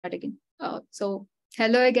again.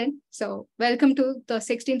 Hello again. So, welcome to the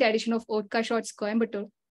 16th edition of vodQA Shorts Coimbatore.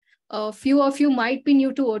 A few of you might be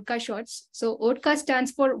new to vodQA Shorts. So, vodQA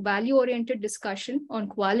stands for Value Oriented Discussion on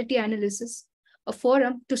Quality Analysis, a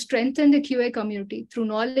forum to strengthen the QA community through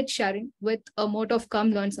knowledge sharing with a motto of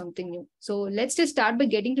come learn something new. So, let's just start by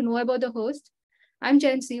getting to know about the host. I'm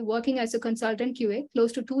Chintha, working as a consultant QA,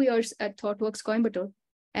 close to 2 years at ThoughtWorks Coimbatore.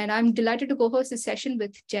 And I'm delighted to co-host this session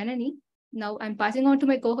with Janani. Now I'm passing on to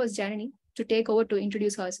my co-host Janani to take over to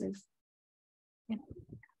introduce herself.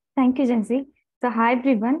 Thank you, Chintha. So hi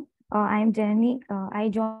everyone, I'm Janani. I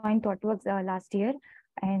joined ThoughtWorks last year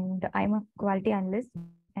and I'm a quality analyst.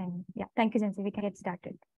 And yeah, thank you, Chintha. We can get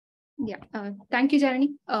started. Yeah, thank you,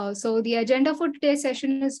 Janani. So the agenda for today's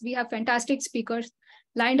session is we have fantastic speakers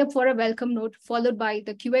lined up for a welcome note, followed by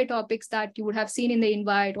the QA topics that you would have seen in the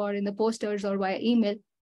invite or in the posters or via email.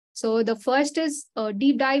 So the first is a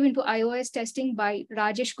deep dive into iOS testing by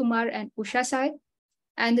Rajeshkumar and Usha.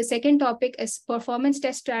 And the second topic is performance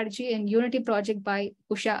test strategy in Unity project by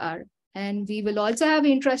Usha R. And we will also have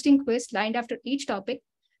an interesting quiz lined after each topic.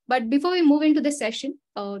 But before we move into the session,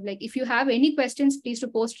 if you have any questions, please to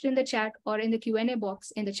post it in the chat or in the Q&A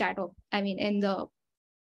box in the chat, in the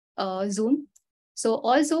Zoom. So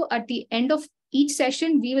also at the end of each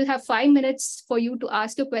session, we will have 5 minutes for you to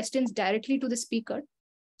ask your questions directly to the speaker.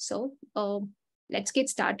 So let's get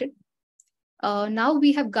started. Now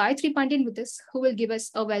we have Gayatri Pandit with us, who will give us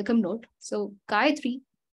a welcome note. So Gayatri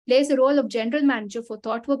plays the role of General Manager for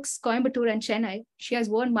ThoughtWorks Coimbatore and Chennai. She has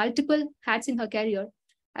worn multiple hats in her career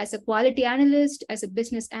as a quality analyst, as a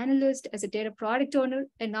business analyst, as a data product owner,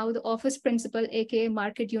 and now the office principal, aka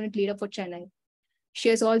market unit leader for Chennai. She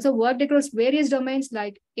has also worked across various domains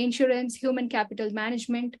like insurance, human capital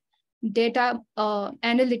management, data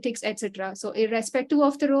analytics, etc. So irrespective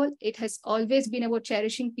of the role, it has always been about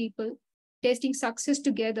cherishing people, tasting success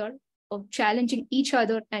together, of challenging each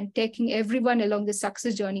other and taking everyone along the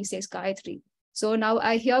success journey, says Gayatri. So now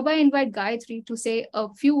I hereby invite Gayatri to say a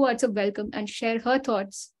few words of welcome and share her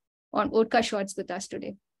thoughts on vodQA Shorts with us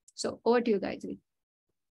today. So over to you, Gayatri.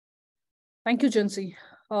 Thank you, Chintha.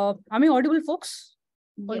 Am I audible, folks?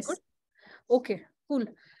 All yes. Good? Okay, cool.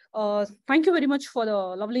 Thank you very much for the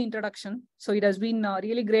lovely introduction. So it has been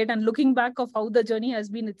really great, and looking back of how the journey has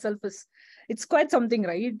been itself it's quite something,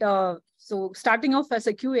 right? So starting off as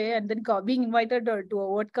a QA and then being invited to a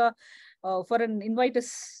vodQA for an invite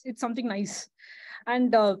it's something nice.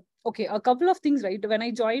 And okay, a couple of things, right? When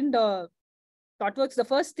I joined ThoughtWorks, the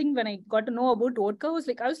first thing when I got to know about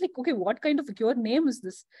vodQA I was like, okay, what kind of a QA name is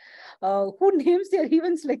this? Who names their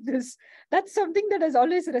events like this? That's something that has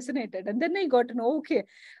always resonated. And then I got to know, okay,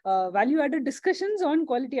 value-added discussions on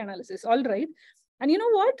quality analysis. All right. And you know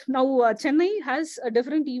what? Now Chennai has a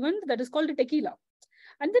different event that is called a Tequila.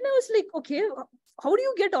 And then I was like, okay, how do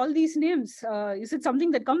you get all these names? Is it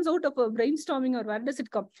something that comes out of a brainstorming, or where does it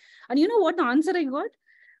come? And you know what the answer I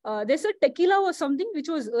got? They said Tequila was something which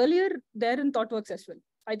was earlier there in ThoughtWorks as well.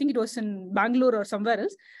 I think it was in Bangalore or somewhere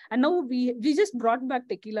else. And now we just brought back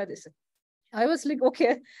Tequila, they said. I was like,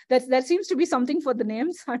 okay, that seems to be something for the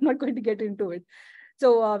names. I'm not going to get into it.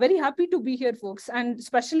 So very happy to be here, folks. And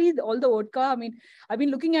especially all the vodka. I mean, I've been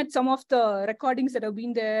looking at some of the recordings that have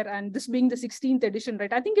been there, and this being the 16th edition,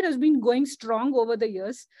 right? I think it has been going strong over the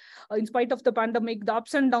years, in spite of the pandemic, the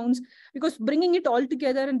ups and downs, because bringing it all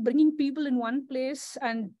together and bringing people in one place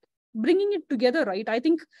and bringing it together, right? I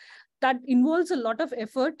think that involves a lot of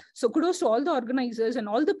effort. So kudos to all the organizers and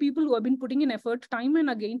all the people who have been putting in effort time and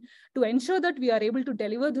again to ensure that we are able to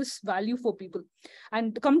deliver this value for people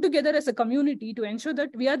and come together as a community to ensure that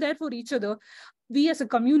we are there for each other. We as a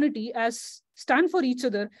community stand for each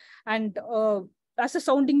other, and as a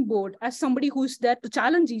sounding board, as somebody who's there to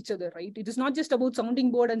challenge each other, right? It is not just about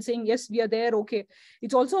sounding board and saying, yes, we are there, okay.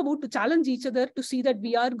 It's also about to challenge each other to see that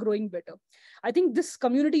we are growing better. I think this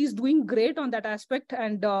community is doing great on that aspect,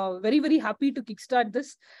 and very, very happy to kickstart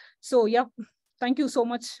this. So yeah, thank you so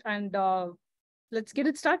much. And let's get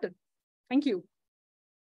it started. Thank you.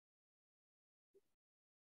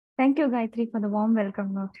 Thank you, Gayatri, for the warm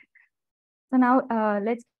welcome note. So now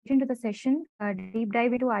let's get into the session, deep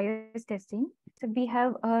dive into iOS testing. So we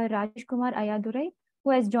have Rajeshkumar Ayyadurai, who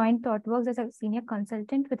has joined ThoughtWorks as a senior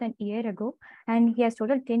consultant with an year ago, and he has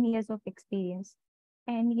total 10 years of experience.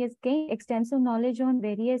 And he has gained extensive knowledge on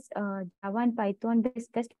various Java and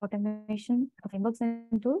Python-based test automation frameworks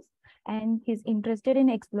and tools, and he's interested in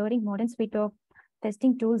exploring modern suite of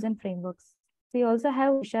testing tools and frameworks. We also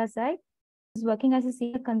have Usha Sai, who's working as a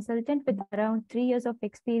senior consultant with around 3 years of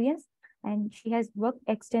experience, and she has worked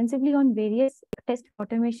extensively on various test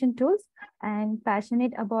automation tools and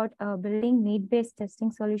passionate about building need-based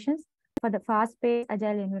testing solutions for the fast-paced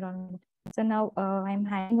agile environment. So now I'm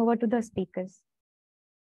handing over to the speakers.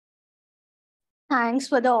 Thanks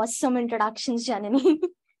for the awesome introductions, Janani.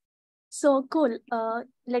 So cool.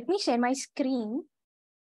 Let me share my screen.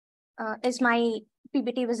 Is my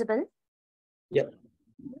PPT visible? Yep.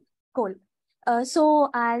 Cool. So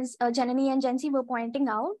as Janani and Jency were pointing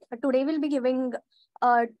out, today we'll be giving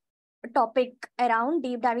a topic around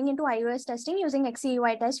deep diving into iOS testing using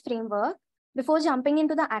XCUITest framework. Before jumping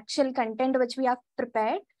into the actual content which we have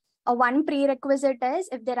prepared, one prerequisite is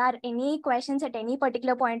if there are any questions at any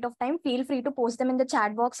particular point of time, feel free to post them in the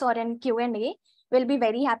chat box or in Q&A. We'll be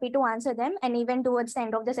very happy to answer them. And even towards the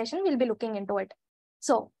end of the session, we'll be looking into it.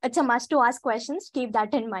 So it's a must to ask questions. Keep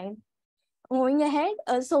that in mind. Moving ahead,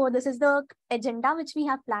 so this is the agenda which we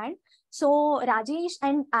have planned. So Rajesh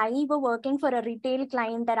and I were working for a retail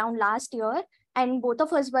client around last year, and both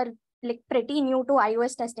of us were like pretty new to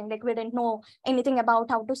iOS testing. Like we didn't know anything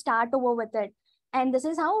about how to start over with it. And this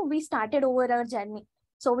is how we started over our journey.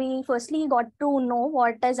 So we firstly got to know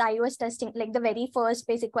what is iOS testing, like the very first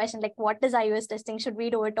basic question, like what is iOS testing? Should we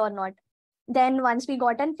do it or not? Then once we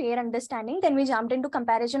got a fair understanding, then we jumped into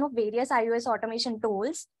comparison of various iOS automation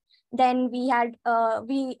tools. Then we had,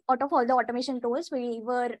 out of all the automation tools, we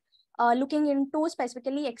were looking into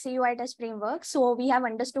specifically XCUITest framework. So we have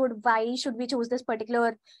understood why should we choose this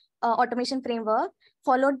particular automation framework.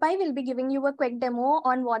 Followed by, we'll be giving you a quick demo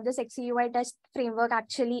on what this XCUITest framework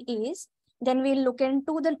actually is. Then we'll look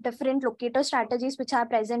into the different locator strategies which are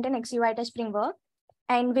present in XCUITest framework.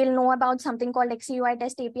 And we'll know about something called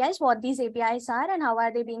XCUITest APIs, what these APIs are and how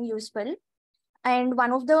are they being useful. And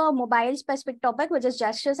one of the mobile specific topic, which is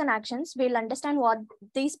gestures and actions, we'll understand what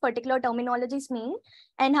these particular terminologies mean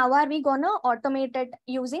and how are we gonna automate it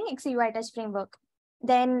using XCUITest framework.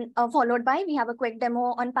 Then followed by, we have a quick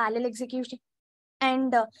demo on parallel execution.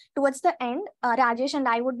 And towards the end, Rajesh and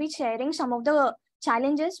I would be sharing some of the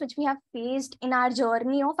challenges which we have faced in our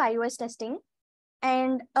journey of iOS testing,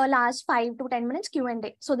 and last 5 to 10 minutes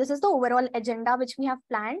Q&A. So this is the overall agenda which we have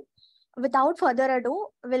planned. Without further ado,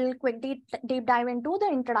 we'll quickly deep dive into the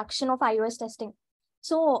introduction of iOS testing.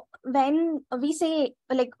 So when we say,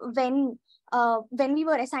 like when we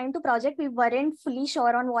were assigned to project, we weren't fully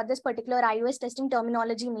sure on what this particular iOS testing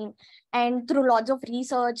terminology mean. And through lots of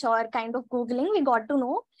research or kind of Googling, we got to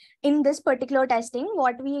know in this particular testing,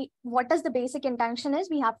 what is the basic intention is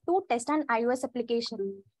we have to test an iOS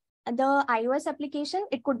application. The iOS application,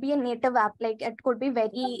 it could be a native app, like it could be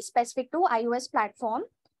very specific to iOS platform,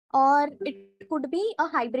 or it could be a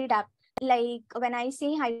hybrid app. Like when I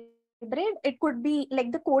say hybrid, it could be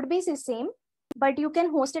like the code base is same, but you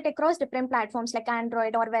can host it across different platforms like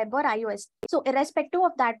Android or web or iOS. So irrespective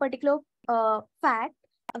of that particular fact,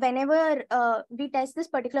 whenever we test this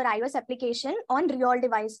particular iOS application on real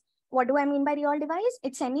device, what do I mean by real device?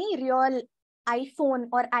 It's any real iPhone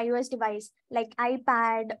or iOS device like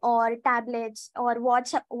iPad or tablets or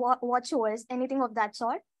watchOS, anything of that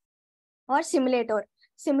sort, or simulator.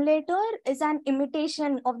 Simulator is an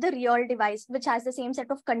imitation of the real device, which has the same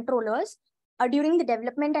set of controllers. During the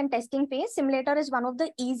development and testing phase, simulator is one of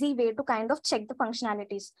the easy way to kind of check the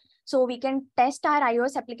functionalities. So we can test our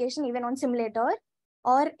iOS application even on simulator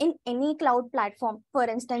or in any cloud platform. For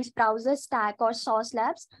instance, Browser Stack or Sauce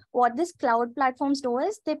Labs. What these cloud platforms do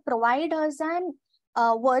is they provide us an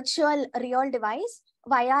virtual real device.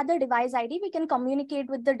 Via the device ID, we can communicate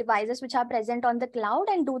with the devices which are present on the cloud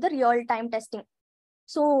and do the real-time testing.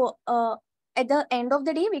 So at the end of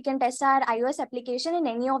the day, we can test our iOS application in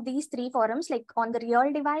any of these three forums, like on the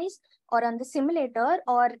real device or on the simulator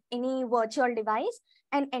or any virtual device,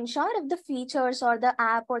 and ensure if the features or the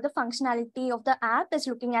app or the functionality of the app is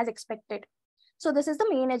looking as expected. So this is the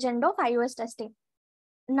main agenda of iOS testing.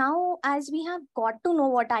 Now, as we have got to know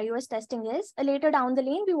what iOS testing is, later down the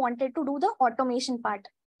lane, we wanted to do the automation part.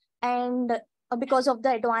 And because of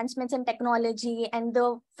the advancements in technology and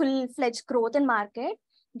the full-fledged growth in market,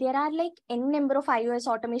 there are like n number of iOS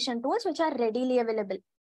automation tools which are readily available.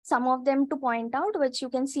 Some of them to point out, which you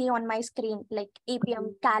can see on my screen, like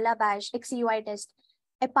APM, Calabash, XCUITest.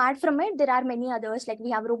 Apart from it, there are many others, like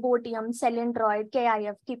we have Robotium, Selendroid,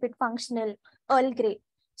 KIF, Keep It Functional, Earl Grey.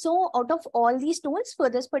 So out of all these tools, for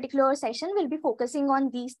this particular session, we'll be focusing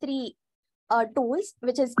on these three tools,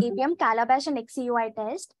 which is APM, Calabash, and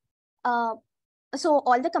XCUITest. So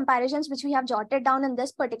all the comparisons which we have jotted down in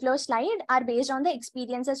this particular slide are based on the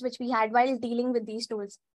experiences which we had while dealing with these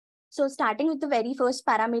tools. So starting with the very first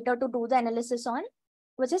parameter to do the analysis on,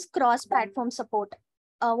 which is cross-platform support.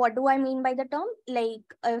 What do I mean by the term? Like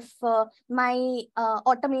if my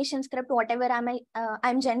automation script, whatever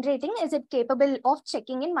I'm generating, is it capable of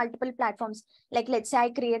checking in multiple platforms? Like let's say I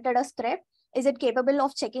created a script Is it capable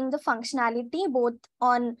of checking the functionality both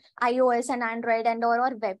on iOS and Android and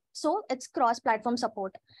or web? So it's cross-platform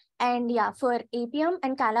support. And yeah, for APM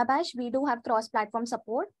and Calabash, we do have cross-platform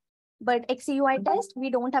support. But XCUITest, we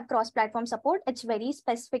don't have cross-platform support. It's very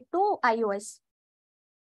specific to iOS.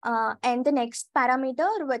 And the next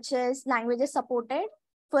parameter, which is languages supported.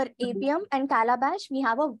 For APM and Calabash, we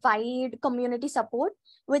have a wide community support,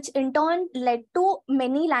 which in turn led to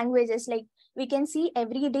many languages. Like we can see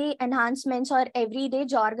everyday enhancements or everyday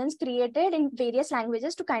jargons created in various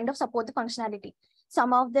languages to kind of support the functionality.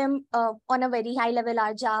 Some of them on a very high level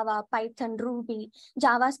are Java, Python, Ruby,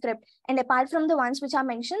 JavaScript. And apart from the ones which are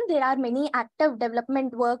mentioned, there are many active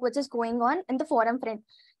development work which is going on in the forum front.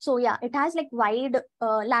 So yeah, it has like wide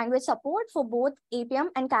language support for both APM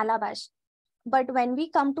and Calabash. But when we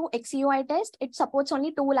come to XCUITest, it supports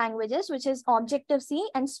only 2 languages, which is Objective-C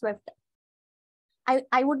and Swift.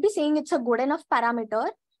 I would be saying it's a good enough parameter.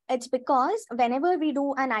 It's because whenever we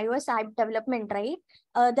do an iOS app development, right,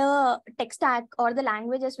 the tech stack or the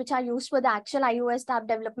languages which are used for the actual iOS app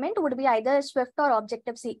development would be either Swift or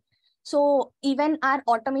Objective-C. So even our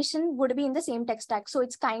automation would be in the same tech stack. So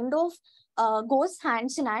it's kind of goes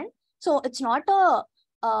hands in hand. So it's not a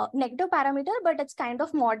negative parameter, but it's kind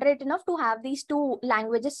of moderate enough to have these 2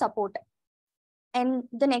 languages support. And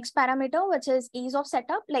the next parameter, which is ease of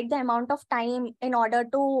setup, like the amount of time in order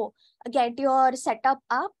to get your setup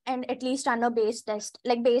up and at least run a base test,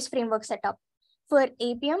 like base framework setup. For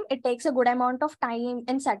APM, it takes a good amount of time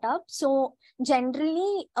in setup. So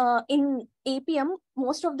generally in APM,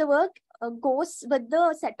 most of the work goes with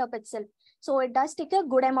the setup itself. So it does take a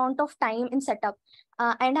good amount of time in setup.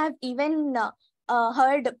 And I've even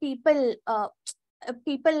heard people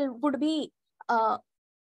would be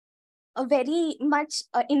very much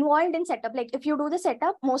involved in setup. Like if you do the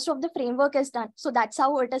setup, most of the framework is done. So that's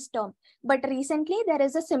how it is termed. But recently there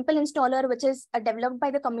is a simple installer which is developed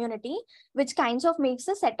by the community, which kinds of makes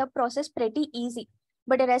the setup process pretty easy.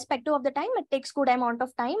 But irrespective of the time, it takes good amount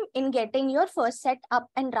of time in getting your first set up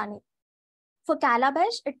and running. For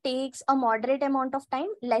Calabash, it takes a moderate amount of time,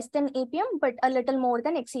 less than APM, but a little more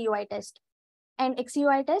than XCUITest. And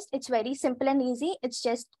XCUITest, it's very simple and easy. It's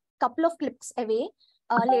just a couple of clicks away.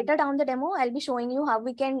 Later down the demo, I'll be showing you how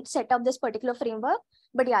we can set up this particular framework.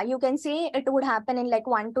 But yeah, you can say it would happen in like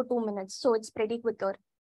 1 to 2 minutes. So it's pretty quicker.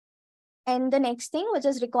 And the next thing, which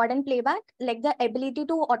is record and playback, like the ability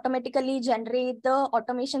to automatically generate the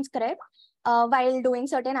automation script while doing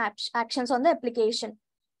certain actions on the application.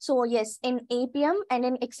 So yes, in APM and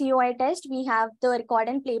in XCUITest, we have the record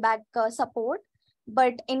and playback support,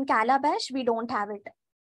 but in Calabash, we don't have it.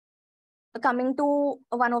 Coming to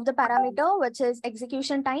one of the parameter, which is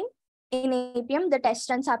execution time. In APM, the test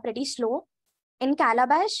runs are pretty slow. In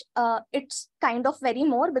Calabash, it's kind of very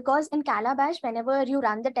more, because in Calabash, whenever you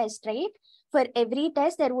run the test, right, for every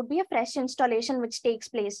test, there would be a fresh installation which takes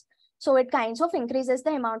place. So it kinds of increases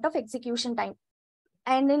the amount of execution time.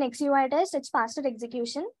 And in XCUITest, it's faster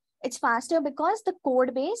execution. It's faster because the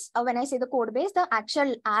code base, when I say the code base, the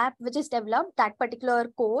actual app which is developed, that particular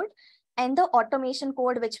code, and the automation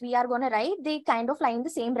code which we are going to write, they kind of lie in the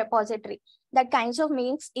same repository. That kinds of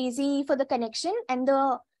makes easy for the connection, and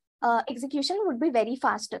the execution would be very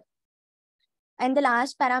faster. And the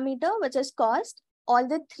last parameter, which is cost, all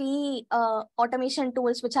the 3 automation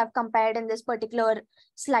tools which I've compared in this particular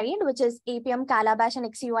slide, which is APM, Calabash, and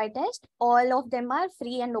XCUITest, all of them are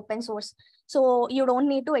free and open source. So you don't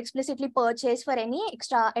need to explicitly purchase for any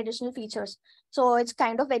extra additional features. So it's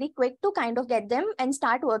kind of very quick to kind of get them and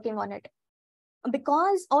start working on it.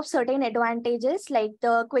 Because of certain advantages, like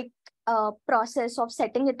the quick process of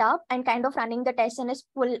setting it up and kind of running the test in a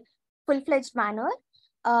full-fledged manner,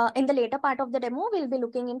 in the later part of the demo, we'll be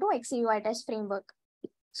looking into XCUITest framework.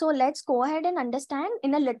 So let's go ahead and understand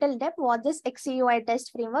in a little depth what this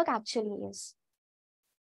XCUITest framework actually is.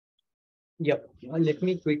 Yep. Let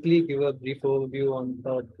me quickly give a brief overview on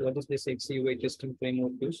what is this XCUI testing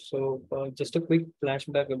framework is. So just a quick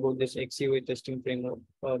flashback about this XCUI testing framework.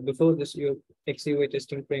 Before this, your XCUI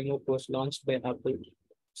testing framework was launched by Apple.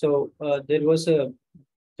 So there was a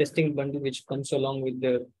testing bundle which comes along with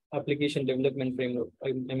the application development framework.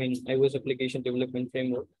 I mean, iOS application development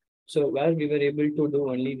framework. So where we were able to do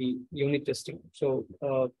only the unit testing. So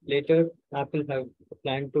later, Apple had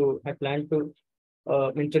planned to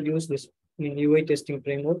introduce this UI testing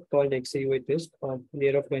framework called XCUITest in the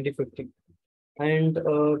year of 2015, and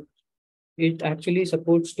it actually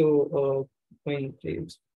supports to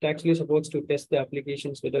it actually supports to test the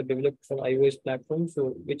applications that are developed for iOS platform,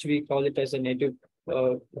 so which we call it as a native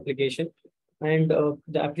application. And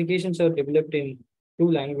the applications are developed in 2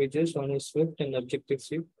 languages, one is Swift and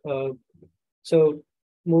Objective-C. So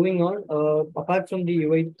moving on, apart from the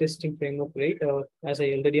UI testing framework, right, as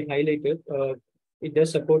I already highlighted, it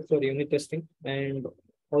does support for unit testing, and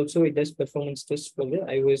also it does performance tests for the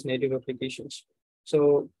iOS native applications.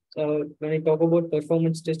 So when I talk about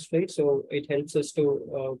performance tests, right, so it helps us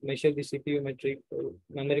to measure the CPU metric,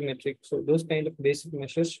 memory metric. So those kind of basic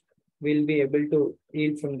measures we'll be able to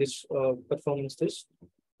yield from this performance test.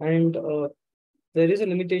 And there is a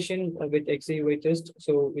limitation with XCUITest,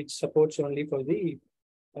 so which supports only for the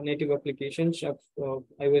native applications of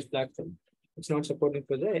iOS platform. It's not supported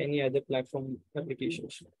for the any other platform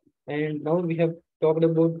applications. And now we have talked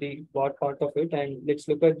about the what part of it, and let's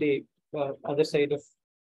look at the other side of,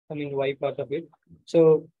 I mean, why part of it.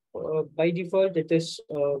 So by default, it is,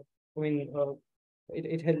 I mean,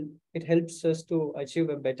 it helps us to achieve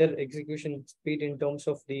a better execution speed in terms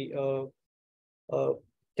of the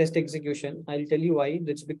test execution. I'll tell you why.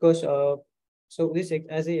 That's because so this,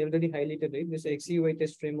 as I already highlighted, right, this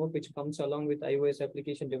XCUITest framework, which comes along with iOS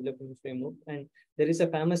application development framework, and there is a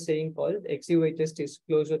famous saying called XCUITest is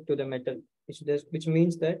closer to the metal, which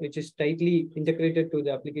means that which is tightly integrated to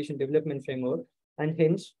the application development framework, and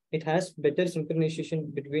hence it has better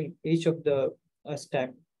synchronization between each of the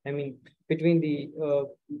stack. I mean, between the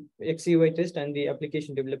XCUITest and the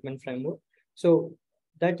application development framework. So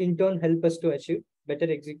that in turn help us to achieve better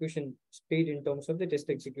execution speed in terms of the test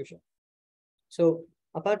execution. So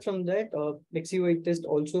apart from that, XCUITest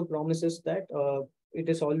also promises that it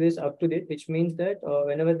is always up to date, which means that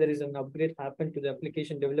whenever there is an upgrade happen to the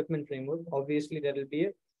application development framework, obviously there will be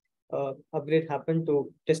a upgrade happen to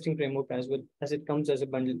testing framework as well, as it comes as a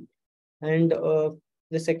bundle. And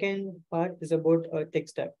the second part is about tech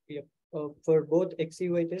stack. For both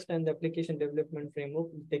XCUITest and the application development framework,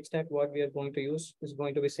 tech stack what we are going to use is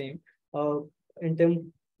going to be same. In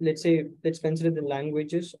term, let's consider the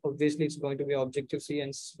languages. Obviously, it's going to be Objective-C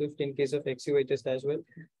and Swift in case of XCUITest as well.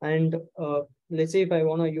 And let's say if I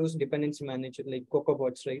want to use dependency manager like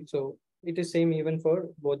CocoaBots, right? So it is same even for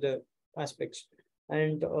both the aspects.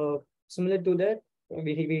 And similar to that,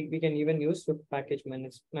 we can even use Swift package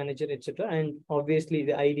manager, etc. And obviously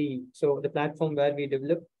the IDE. So the platform where we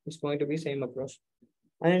develop is going to be same across.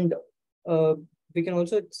 And we can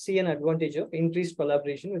also see an advantage of increased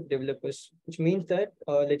collaboration with developers, which means that,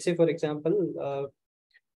 let's say, for example,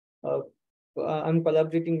 I'm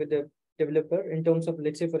collaborating with the developer in terms of,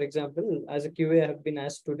 let's say, for example, as a QA, I have been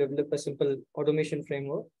asked to develop a simple automation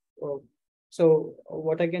framework. So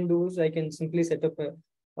what I can do is I can simply set up a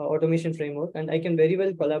automation framework, and I can very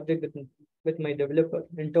well collaborate with my developer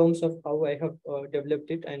in terms of how I have developed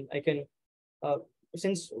it, and I can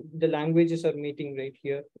since the languages are meeting right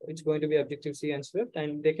here, it's going to be Objective-C and Swift,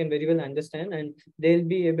 and they can very well understand, and they'll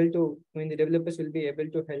be able to, I mean, the developers will be able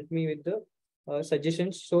to help me with the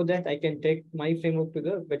suggestions so that I can take my framework to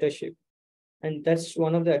the better shape. And that's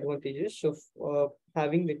one of the advantages of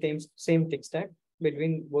having the same tech stack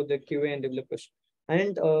between both the QA and developers.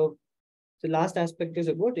 And the last aspect is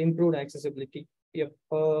about improved accessibility. Yep.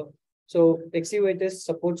 So XCUITest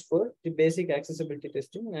supports for the basic accessibility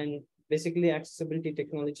testing, and basically accessibility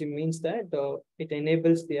technology means that it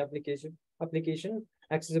enables the application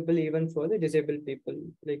accessible even for the disabled people,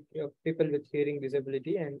 like people with hearing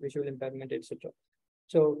disability and visual impairment, etc.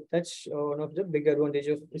 So that's one of the big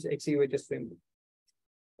advantages of this XCUITest framework.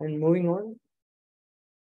 And moving on,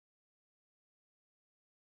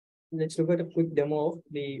 let's look at a quick demo of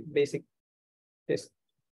the basic test.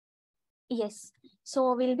 Yes,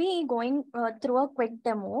 so we'll be going through a quick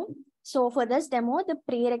demo. So for this demo, the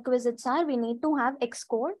prerequisites are we need to have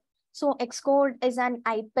Xcode. So Xcode is an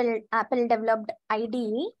Apple developed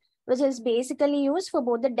IDE, which is basically used for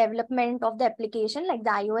both the development of the application like the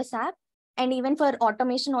iOS app, and even for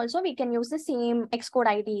automation also we can use the same Xcode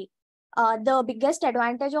IDE. The biggest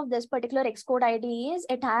advantage of this particular Xcode IDE is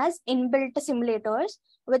it has inbuilt simulators,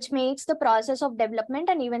 which makes the process of development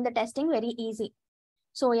and even the testing very easy.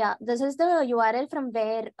 So yeah, this is the URL from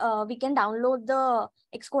where we can download the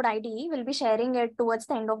Xcode IDE. We'll be sharing it towards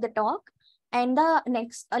the end of the talk. And the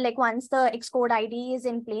next, like once the Xcode IDE is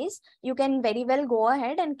in place, you can very well go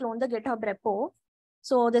ahead and clone the GitHub repo.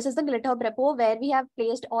 So this is the GitHub repo where we have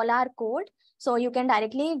placed all our code. So you can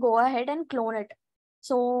directly go ahead and clone it.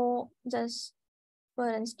 So just for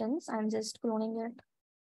instance, I'm just cloning it.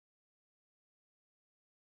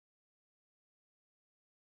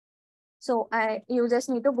 So you just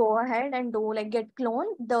need to go ahead and do like git clone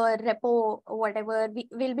the repo, whatever.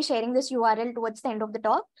 We'll be sharing this URL towards the end of the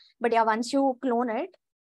talk. But yeah, once you clone it,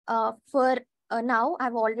 now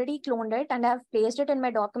I've already cloned it and I've placed it in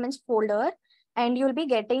my documents folder. And you'll be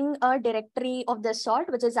getting a directory of this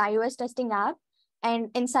sort, which is iOS testing app. And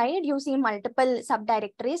inside you see multiple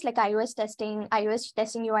subdirectories like iOS testing, iOS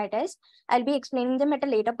testing UI test. I'll be explaining them at a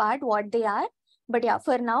later part what they are. But yeah,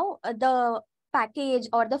 for now, the package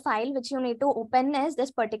or the file which you need to open is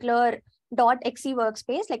this particular .exe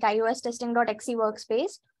workspace, like iOS testing.exe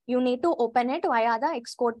workspace. You need to open it via the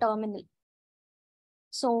Xcode terminal.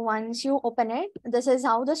 So once you open it, this is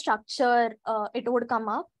how the structure it would come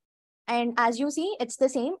up. And as you see, it's the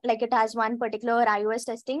same, like it has one particular iOS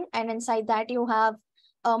testing, and inside that you have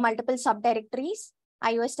multiple subdirectories,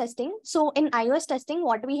 iOS testing. So in iOS testing,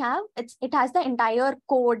 what we have, it has the entire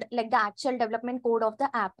code, like the actual development code of the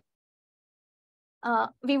app.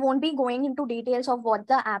 We won't be going into details of what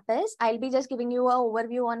the app is. I'll be just giving you an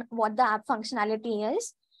overview on what the app functionality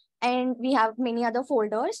is. And we have many other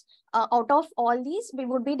folders. Out of all these, we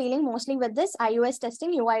would be dealing mostly with this iOS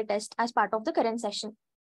testing UI test as part of the current session.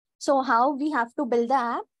 So how we have to build the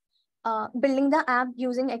app? Building the app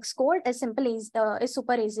using Xcode is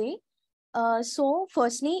super easy. So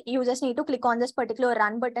firstly, you just need to click on this particular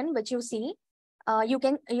run button, which you see.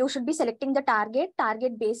 You should be selecting the target.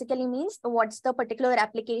 Target basically means what's the particular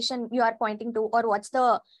application you are pointing to, or what's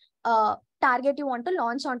the target you want to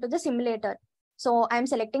launch onto the simulator. So I'm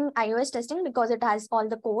selecting iOS testing because it has all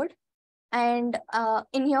the code. And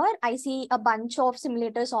in here, I see a bunch of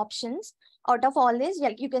simulators options. Out of all this,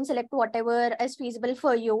 you can select whatever is feasible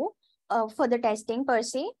for you for the testing per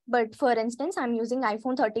se. But for instance, I'm using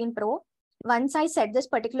iPhone 13 Pro. Once I set this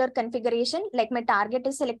particular configuration, like my target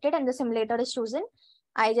is selected and the simulator is chosen,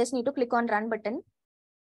 I just need to click on run button.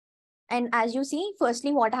 And as you see,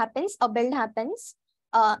 firstly, what happens? A build happens.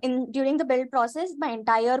 During the build process, my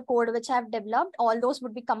entire code which I've developed, all those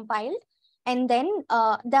would be compiled. And then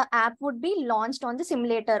the app would be launched on the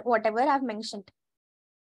simulator, whatever I've mentioned.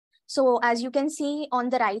 So as you can see on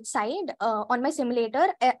the right side, on my simulator,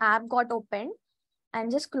 an app got opened. I'm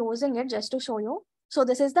just closing it just to show you. So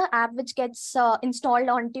this is the app which gets installed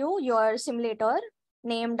onto your simulator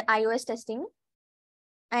named iOS testing.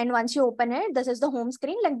 And once you open it, this is the home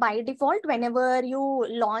screen. Like by default, whenever you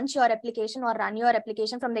launch your application or run your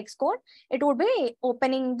application from the Xcode, it would be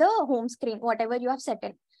opening the home screen, whatever you have set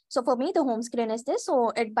in. So for me, the home screen is this.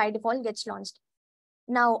 So it by default gets launched.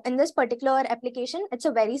 Now in this particular application, it's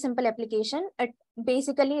a very simple application.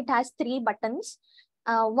 It has 3 buttons.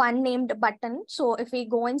 One named button. So if we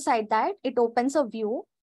go inside that, it opens a view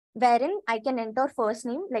wherein I can enter first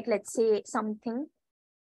name, like let's say something,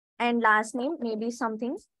 and last name, maybe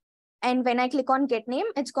something. And when I click on get name,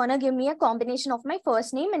 it's gonna give me a combination of my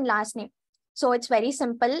first name and last name. So it's very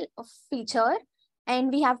simple feature.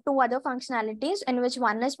 And we have 2 other functionalities, in which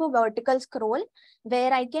one is for vertical scroll,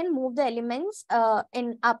 where I can move the elements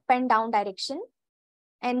in up and down direction.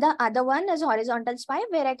 And the other one is horizontal swipe,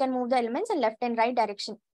 where I can move the elements in left and right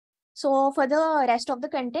direction. So for the rest of the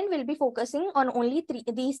content, we'll be focusing on only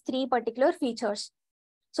these 3 particular features.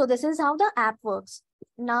 So this is how the app works.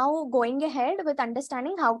 Now going ahead with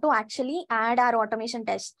understanding how to actually add our automation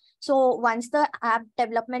tests. So once the app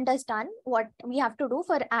development is done, what we have to do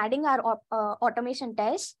for adding our automation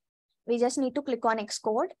tests, we just need to click on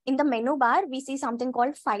Xcode. In the menu bar, we see something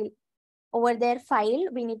called file. Over there, file,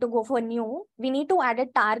 we need to go for new. We need to add a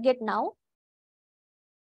target now.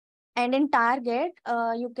 And in target,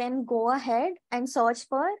 you can go ahead and search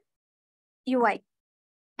for UI.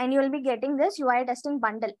 And you will be getting this UI testing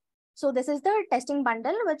bundle. So this is the testing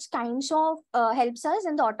bundle, which kind of helps us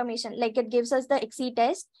in the automation. Like it gives us the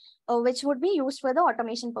XCUITest, which would be used for the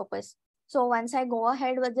automation purpose. So once I go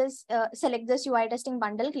ahead with this, select this UI testing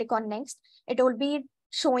bundle, click on next, it will be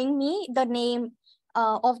showing me the name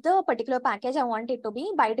of the particular package I want it to be.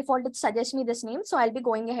 By default, it suggests me this name. So I'll be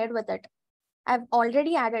going ahead with it. I've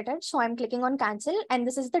already added it. So I'm clicking on cancel, and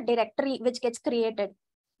this is the directory which gets created.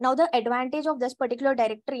 Now the advantage of this particular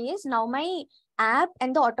directory is now my app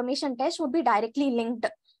and the automation test would be directly linked.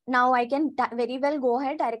 Now I can very well go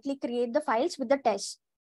ahead directly create the files with the tests.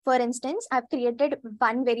 For instance, I've created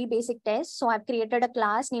one very basic test. So I've created a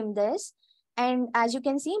class named this. And as you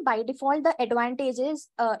can see, by default, the advantage is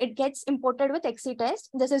it gets imported with XCUITest.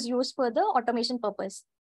 This is used for the automation purpose.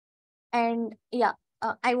 And yeah,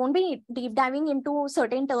 I won't be deep diving into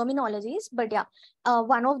certain terminologies, but yeah,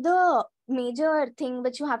 one of the major thing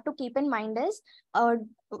which you have to keep in mind is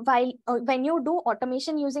when you do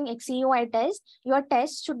automation using XCUITest, your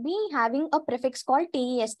test should be having a prefix called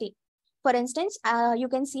TEST. For instance, you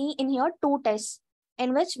can see in here 2 tests,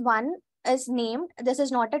 in which one is named, this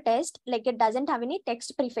is not a test, like it doesn't have any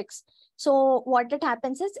text prefix. So what it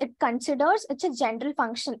happens is it considers it's a general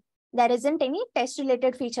function. There isn't any test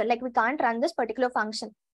related feature, like we can't run this particular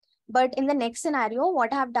function. But in the next scenario,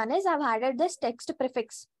 what I have done is I've added this text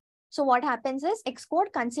prefix. So what happens is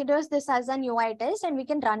Xcode considers this as an UI test and we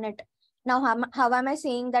can run it. Now, how am I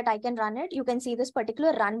saying that I can run it? You can see this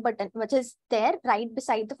particular run button, which is there right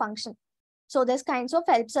beside the function. So this kinds of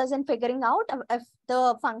helps us in figuring out if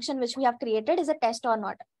the function which we have created is a test or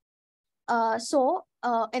not.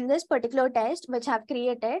 In this particular test, which I've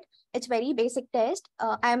created, it's very basic test.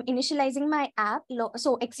 I'm initializing my app.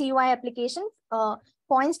 So XCUI application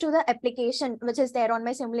points to the application which is there on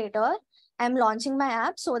my simulator. I'm launching my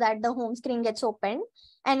app so that the home screen gets opened.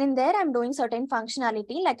 And in there, I'm doing certain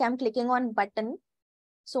functionality, like I'm clicking on button.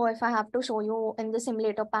 So if I have to show you in the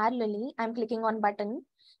simulator parallelly, I'm clicking on button.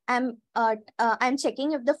 I'm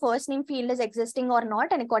checking if the first name field is existing or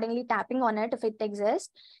not, and accordingly tapping on it if it exists,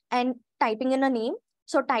 and typing in a name.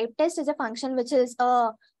 So type test is a function which is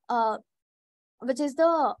the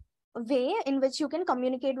way in which you can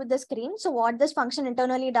communicate with the screen. So what this function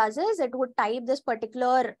internally does is it would type this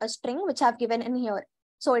particular string which I've given in here.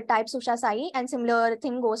 So it types Usha Sai, and similar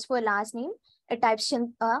thing goes for last name. It types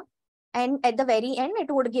Chintha, and at the very end,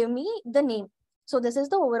 it would give me the name. So this is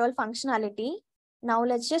the overall functionality. Now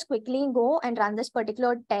let's just quickly go and run this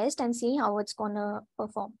particular test and see how it's gonna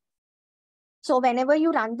perform. So whenever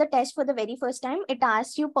you run the test for the very first time, it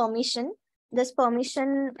asks you permission. This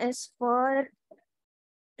permission is for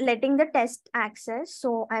letting the test access.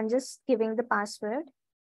 So I'm just giving the password.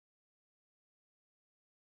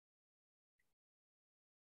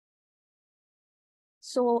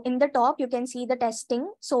 So in the top, you can see the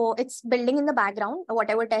testing. So it's building in the background.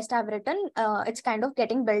 Whatever test I've written, it's kind of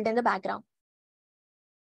getting built in the background.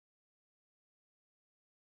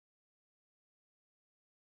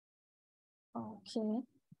 Okay.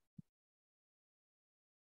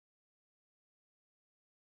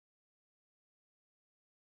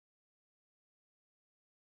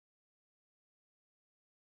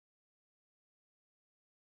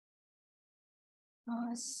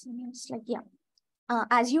 Seems like, yeah.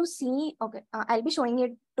 As you see, okay, I'll be showing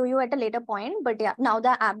it to you at a later point, but yeah, now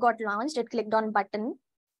the app got launched, it clicked on button.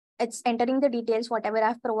 It's entering the details, whatever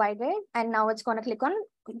I've provided, and now it's going to click on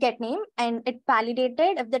get name, and it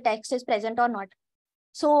validated if the text is present or not.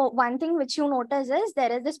 So one thing which you notice is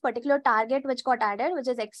there is this particular target which got added, which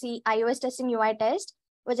is iOS testing UI test,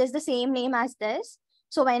 which is the same name as this.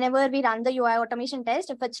 So whenever we run the UI automation test,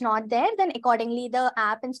 if it's not there, then accordingly the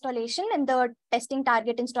app installation and the testing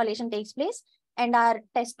target installation takes place and our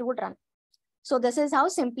test would run. So this is how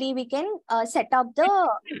simply we can set up the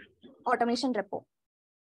automation repo.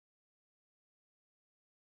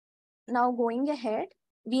 Now going ahead,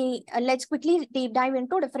 let's quickly deep dive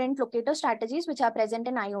into different locator strategies which are present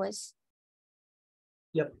in iOS.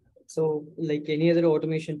 Yep. So like any other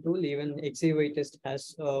automation tool, even XCUITest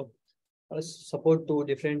has a support to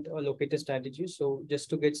different locator strategies. So just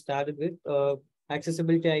to get started with,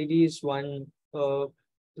 accessibility ID is one.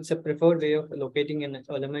 It's a preferred way of locating an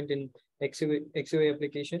element in XCUI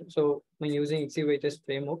application. So when using XCUITest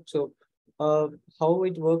framework, so how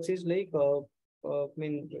it works is like I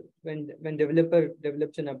mean, when developer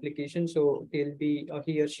develops an application, so he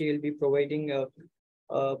or she will be providing a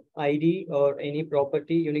ID or any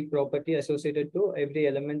property, unique property associated to every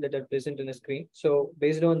element that are present in a screen. So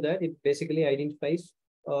based on that, it basically identifies,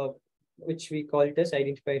 which we call it as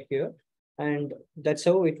identifier here. And that's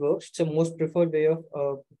how it works. It's a most preferred way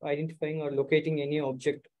of identifying or locating any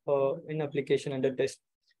object in application under test.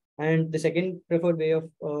 And the second preferred way of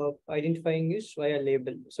identifying is via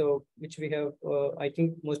label. So which we have, I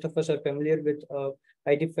think most of us are familiar with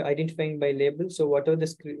identifying by label. So whatever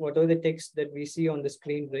the text that we see on the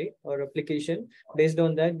screen, right, or application, based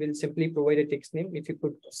on that, we'll simply provide a text name. If you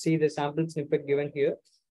could see the sample snippet given here,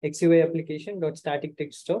 XUI application dot static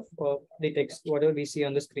text of the text, whatever we see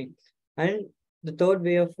on the screen. And the third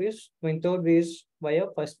way is via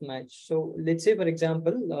first match. So let's say, for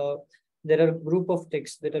example, there are a group of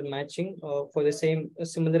texts that are matching for the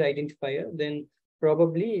similar identifier, then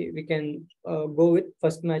probably we can go with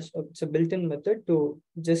first match. It's a built-in method to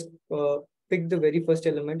just pick the very first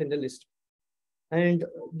element in the list. And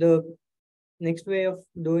the next way of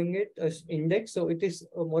doing it is index. So it is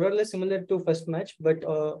more or less similar to first match, but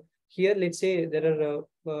here, let's say there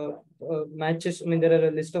are matches. I mean, there are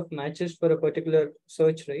a list of matches for a particular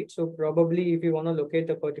search, right? So probably if you want to locate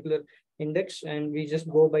a particular index, and we just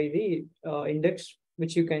go by the index,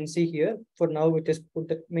 which you can see here. For now, it is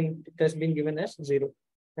it has been given as 0.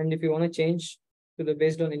 And if you want to change to the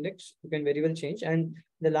based on index, you can very well change. And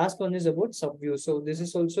the last one is about subview. So this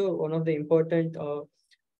is also one of the important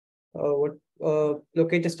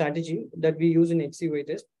locator strategy that we use in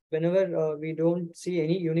XCUITest. whenever we don't see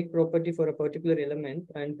any unique property for a particular element,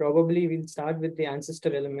 and probably we'll start with the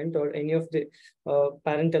ancestor element or any of the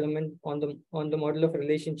parent element on the model of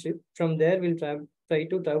relationship. From there, we'll try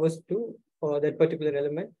to traverse to that particular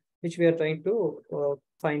element which we are trying to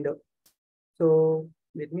find out. So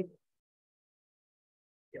let me.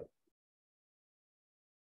 Yeah.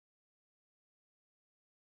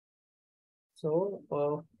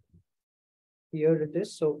 So here it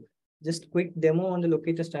is. So just quick demo on the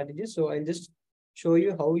locator strategy. So I'll just show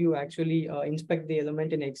you how you actually inspect the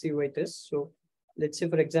element in XCUITest. So let's say,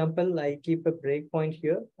 for example, I keep a breakpoint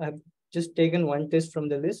here. I've just taken one test from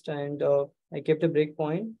the list and I kept a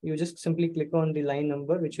breakpoint. You just simply click on the line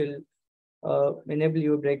number, which will enable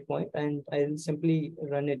your breakpoint, and I'll simply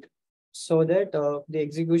run it so that the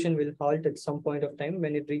execution will halt at some point of time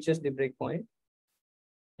when it reaches the breakpoint.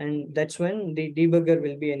 And that's when the debugger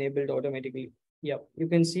will be enabled automatically. Yeah, you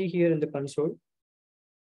can see here in the console,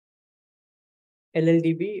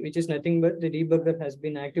 LLDB, which is nothing but the debugger has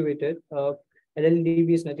been activated. LLDB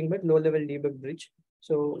is nothing but low-level debug bridge.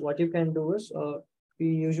 So what you can do is we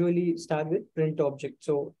usually start with print object.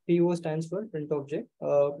 So PO stands for print object.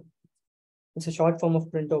 It's a short form of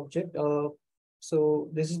print object. So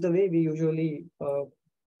this is the way we usually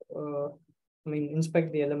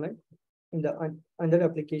inspect the element in the under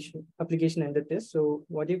application under test. So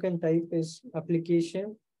what you can type is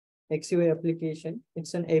application, XUI application.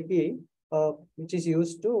 It's an API which is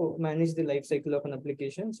used to manage the life cycle of an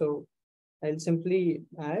application. So I'll simply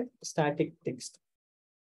add static text.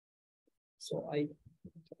 So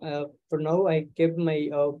for now, I kept my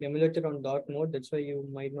emulator on dark mode. That's why you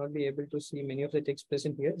might not be able to see many of the text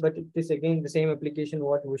present here. But it is again the same application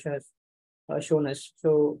what Usha has shown us.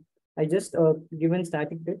 So I just given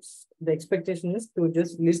static text. The expectation is to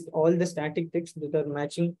just list all the static text that are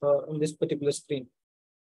matching on this particular screen.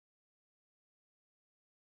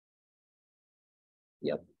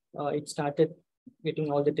 Yep, it started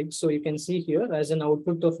getting all the text. So you can see here as an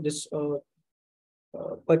output of this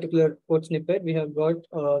particular code snippet, we have got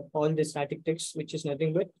all the static text, which is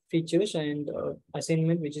nothing but features and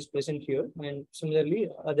assignment, which is present here. And similarly,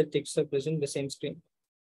 other texts are present in the same screen.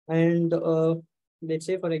 And let's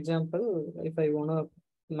say, for example, if I want to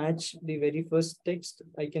match the very first text,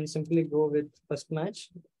 I can simply go with first match.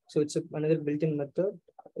 So it's another built-in method.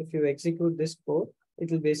 If you execute this code, it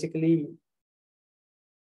will basically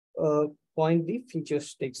point the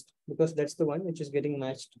features text because that's the one which is getting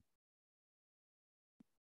matched.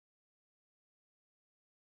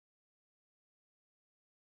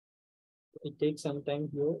 It takes some time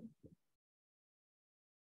here.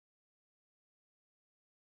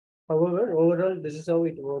 However, overall, this is how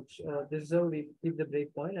it works. This is how we keep the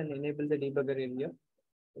breakpoint and enable the debugger area.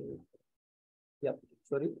 Yeah,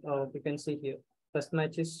 sorry, you can see here. First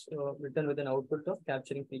match is written with an output of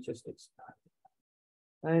capturing features text.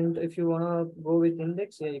 And if you want to go with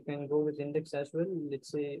index, yeah, you can go with index as well.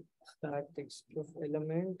 Let's say start text of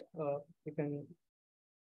element. You can,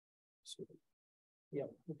 yeah,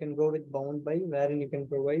 you can go with bound by, wherein you can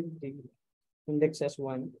provide the index as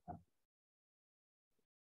 1.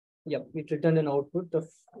 Yeah, it returned an output of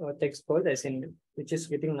text called assignment, which is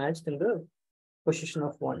getting matched in the position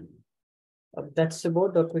of 1. That's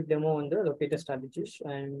about a quick demo on the locator strategies.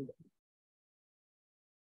 And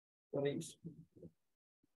sorry.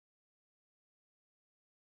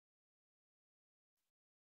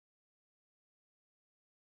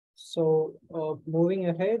 So moving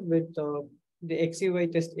ahead with the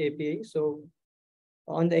XCUITest API. So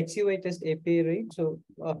on the XCUITest API, right? So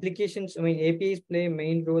applications, APIs play a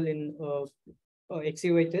main role in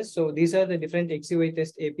XCUITest. So these are the different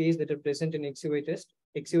XCUITest APIs that are present in XCUITest.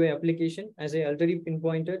 XCUI application, as I already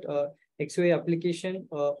pinpointed, XCUI application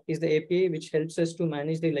is the API which helps us to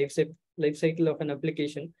manage the life cycle of an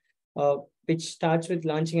application, which starts with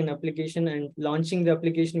launching an application and launching the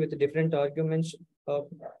application with different arguments,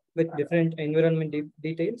 with different environment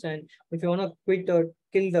details. And if you want to quit or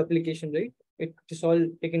kill the application, right, it is all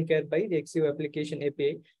taken care by the XCUI application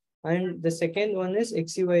API. And the second one is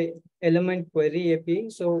XCUI element query API.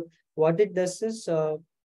 So what it does is,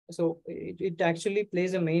 it actually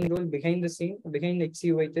plays a main role behind the scene, behind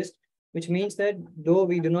XCUITest, which means that though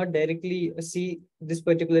we do not directly see this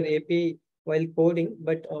particular API while coding,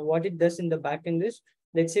 but what it does in the backend is,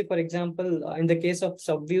 let's say, for example, in the case of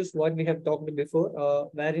subviews, what we have talked before,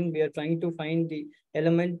 wherein we are trying to find the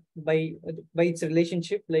element by its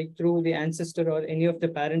relationship, like through the ancestor or any of the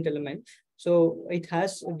parent element. So it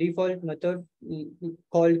has a default method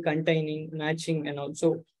called containing, matching, and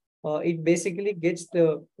also it basically gets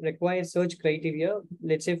the required search criteria.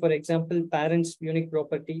 Let's say, for example, parents unique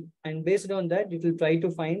property, and based on that, it will try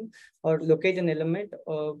to find or locate an element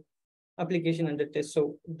application under test.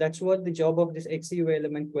 So that's what the job of this XCUI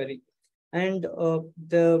element query. And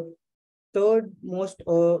the third most,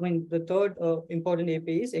 the third important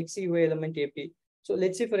API is XCUI element API. So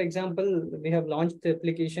let's say, for example, we have launched the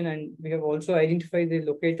application and we have also identified the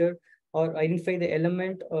locator or identify the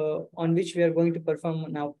element on which we are going to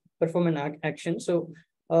perform an action. So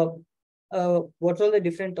what are the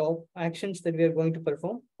different actions that we are going to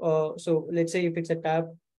perform? So let's say if it's a tap,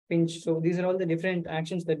 pinch. So these are all the different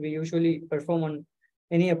actions that we usually perform on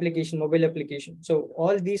any application, mobile application. So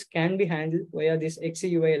all these can be handled via this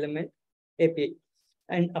XCUI element API.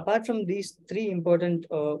 And apart from these three important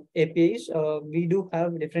APIs, we do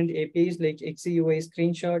have different APIs like XCUI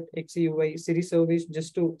screenshot, XCUI Siri service,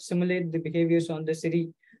 just to simulate the behaviors on the Siri,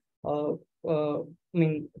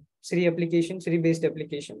 Siri application, Siri-based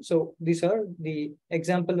application. So these are the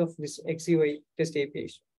example of this XCUI test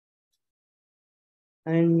APIs.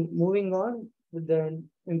 And moving on with the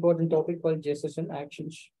important topic called gestures and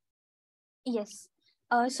actions. Yes.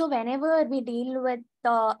 So whenever we deal with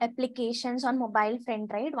applications on mobile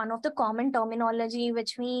front, right, one of the common terminology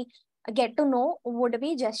which we get to know would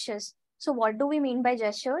be gestures. So what do we mean by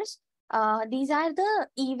gestures? These are the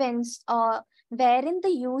events wherein the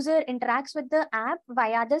user interacts with the app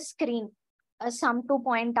via the screen. Some to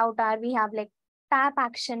point out are, we have like tap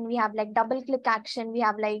action, we have like double click action, we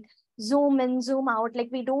have like zoom in, zoom out. Like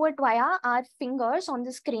we do it via our fingers on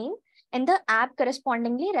the screen and the app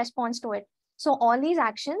correspondingly responds to it. So all these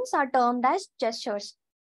actions are termed as gestures.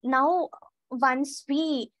 Now, once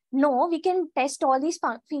we know, we can test all these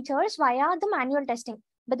features via the manual testing.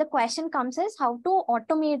 But the question comes is how to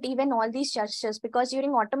automate even all these gestures, because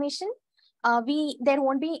during automation, there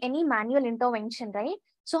won't be any manual intervention, right?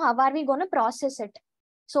 So how are we going to process it?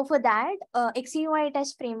 So for that,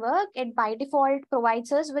 XCUITest framework, it by default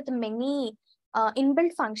provides us with many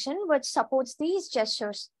inbuilt function which supports these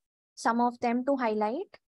gestures. Some of them to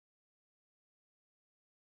highlight.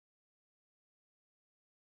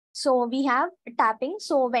 So we have tapping.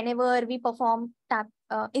 So whenever we perform tap,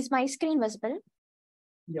 is my screen visible?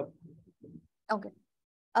 Yep. Okay.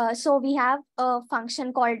 So we have a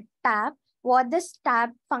function called tap. What this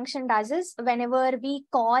tap function does is whenever we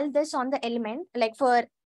call this on the element, like for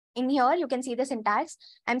in here, you can see the syntax.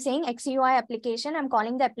 I'm saying XCUI application. I'm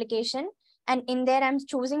calling the application. And in there, I'm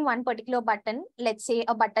choosing one particular button. Let's say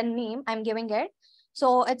a button name I'm giving it.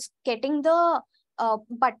 So it's getting the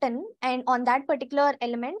button, and on that particular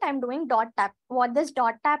element I'm doing dot tap. What this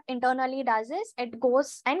dot tap internally does is it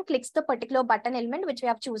goes and clicks the particular button element which we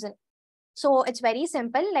have chosen. So it's very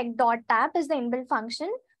simple. Like dot tap is the inbuilt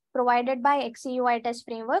function provided by XCUITest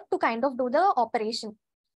framework to kind of do the operation.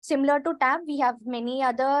 Similar to tap, we have many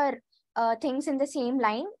other things in the same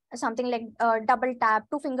line, something like double tap,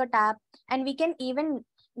 two finger tap, and we can even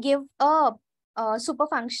give a super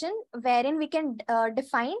function wherein we can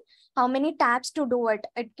define how many taps to do it.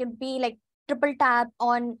 It could be like triple tap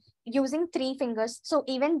on using 3 fingers. So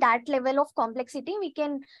even that level of complexity, we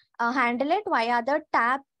can handle it via the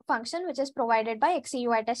tap function, which is provided by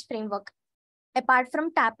XCUITest framework. Apart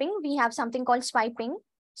from tapping, we have something called swiping.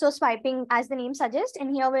 So swiping, as the name suggests,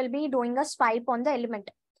 and here we'll be doing a swipe on the element.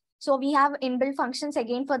 So we have inbuilt functions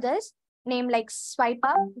again for this, name like swipe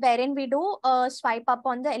up, wherein we do a swipe up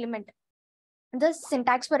on the element. The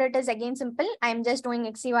syntax for it is again simple. I'm just doing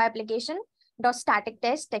XCUI application dot static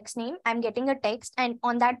text name. I'm getting a text, and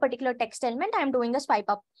on that particular text element, I'm doing a swipe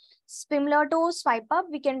up. Similar to swipe up,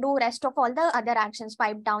 we can do rest of all the other actions: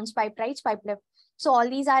 swipe down, swipe right, swipe left. So all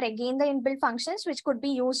these are again the inbuilt functions which could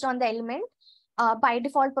be used on the element by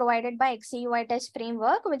default provided by XCUITest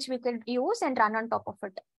framework, which we could use and run on top of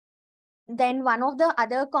it. Then one of the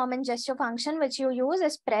other common gesture function which you use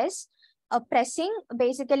is press. Pressing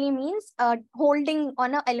basically means holding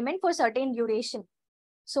on an element for certain duration.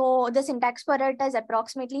 So the syntax for it is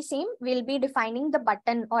approximately same. We'll be defining the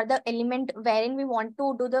button or the element wherein we want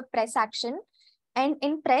to do the press action. And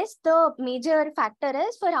in press, the major factor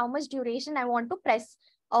is for how much duration I want to press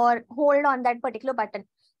or hold on that particular button.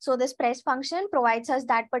 So this press function provides us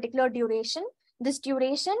that particular duration. This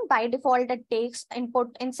duration by default, it takes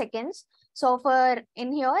input in seconds. So for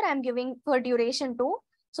in here, I'm giving for duration 2.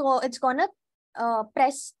 So it's gonna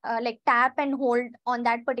press like tap and hold on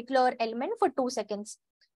that particular element for 2 seconds.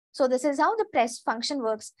 So this is how the press function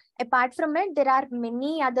works. Apart from it, there are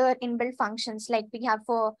many other inbuilt functions, like we have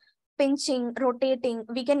for pinching, rotating.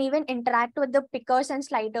 We can even interact with the pickers and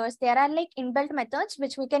sliders. There are like inbuilt methods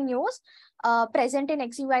which we can use present in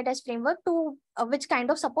XCUITest framework to which kind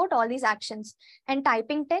of support all these actions. And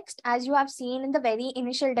typing text, as you have seen in the very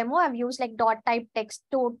initial demo, I've used like dot type text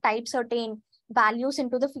to type certain values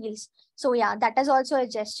into the fields. So yeah, that is also a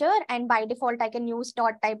gesture, and by default I can use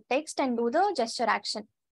dot type text and do the gesture action.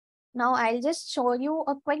 Now I'll just show you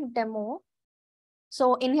a quick demo.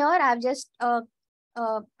 So in here I've just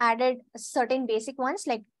added certain basic ones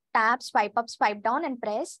like tap, swipe up, swipe down, and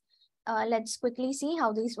press. Let's quickly see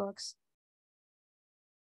how this works.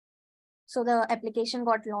 So the application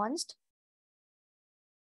got launched.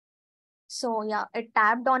 So yeah, it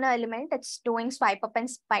tapped on an element, it's doing swipe up and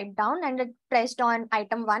swipe down, and it pressed on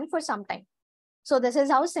item 1 for some time. So this is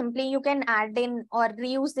how simply you can add in or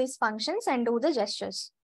reuse these functions and do the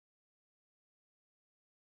gestures.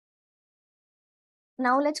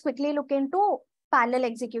 Now let's quickly look into parallel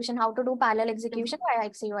execution, how to do parallel execution via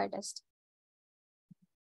XCUITest.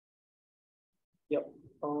 Yep.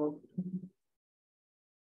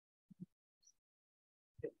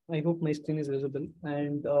 I hope my screen is visible,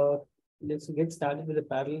 and let's get started with the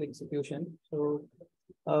parallel execution. So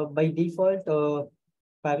by default,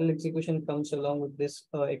 parallel execution comes along with this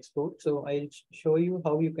export. So I'll show you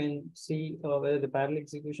how you can see whether the parallel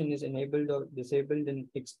execution is enabled or disabled in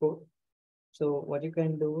export. So what you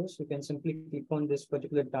can do is you can simply click on this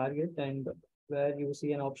particular target, and where you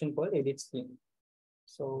see an option called edit scheme.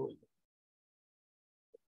 So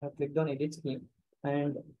I've clicked on edit scheme,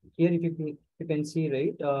 and here if you can see,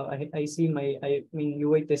 right, I see my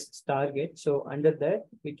UI tests target. So under that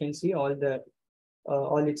we can see all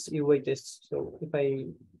its UI tests. So if I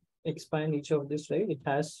expand each of this, right, it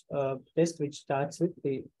has a test which starts with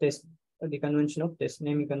the test, the convention of test,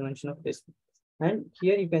 naming convention of test. And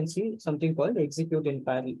here you can see something called execute in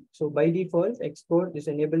parallel. So by default, export is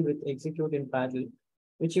enabled with execute in parallel,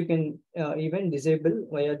 which you can even disable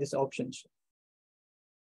via these options.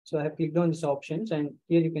 So I have clicked on these options, and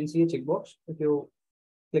here you can see a checkbox. If you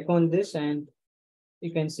click on this, and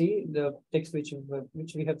you can see the text which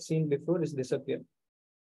we have seen before is disappeared.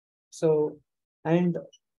 So, and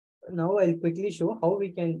now I'll quickly show how we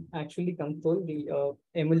can actually control the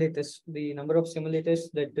emulators, the number of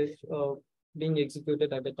simulators that is being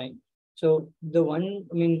executed at a time. So the one,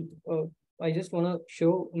 I just want to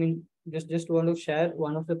show, just want to share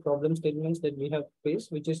one of the problem statements that we have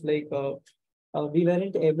faced, which is like, we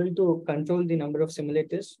weren't able to control the number of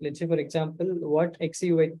simulators. Let's say, for example, what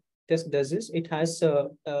XCUITest does is it has a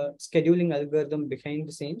scheduling algorithm behind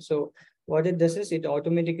the scenes. So what it does is it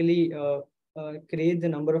automatically create the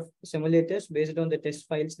number of simulators based on the test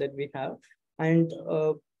files that we have. And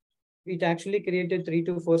it actually created 3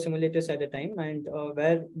 to 4 simulators at a time, and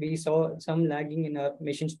where we saw some lagging in our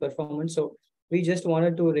machine's performance. So we just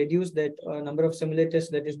wanted to reduce that number of simulators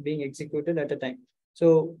that is being executed at a time.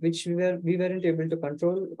 So which we weren't able to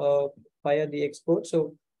control via the export.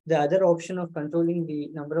 So the other option of controlling the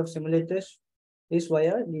number of simulators is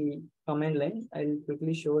via the command line. I'll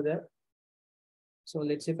quickly show that. So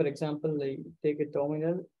let's say, for example, I take a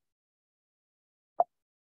terminal.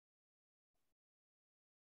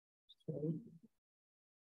 Sorry.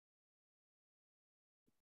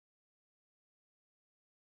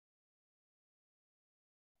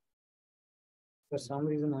 For some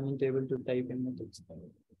reason, I'm not able to type in the text.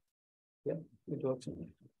 Yeah, it works.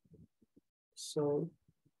 So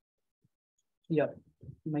yeah,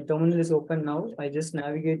 my terminal is open now. I just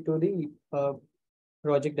navigate to the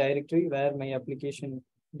project directory where my application,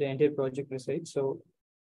 the entire project resides. So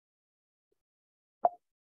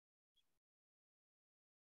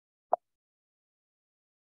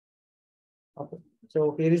okay.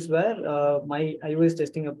 So here is where my iOS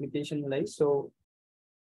testing application lies. So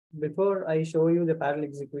before I show you the parallel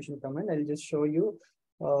execution command, I'll just show you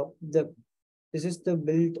this is the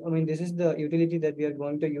build. This is the utility that we are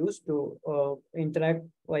going to use to interact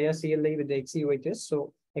via CLI with the XCUITest.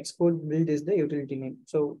 So export build is the utility name.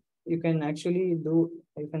 So you can actually do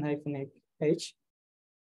 -h,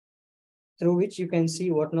 through which you can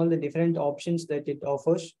see what all the different options that it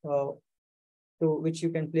offers, to which you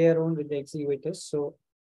can play around with the XCUITest. So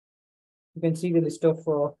you can see the list of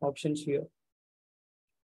options here.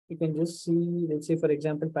 You can just see, let's say, for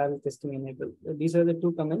example, parallel testing enable. These are the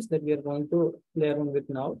 2 commands that we are going to play around with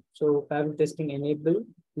now. So parallel testing enable,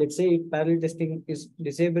 let's say if parallel testing is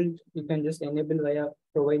disabled, you can just enable via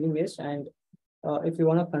providing yes. And if you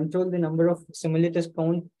want to control the number of simulators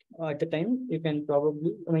count at a time, you can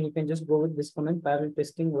probably, you can just go with this command, parallel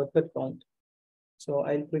testing worker count. So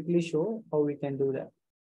I'll quickly show how we can do that.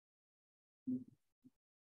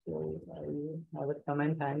 So I have a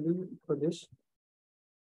command handy for this.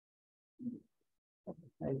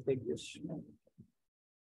 I'll take this.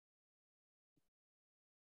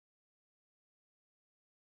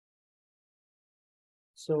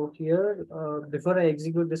 So here, before I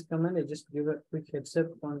execute this command, I just give a quick heads up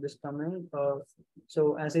on this command.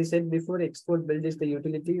 So as I said before, export build is the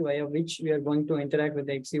utility via which we are going to interact with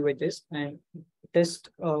the XCUITest and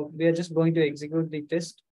test. We are just going to execute the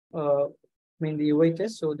test, the UI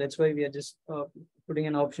test. So that's why we are just putting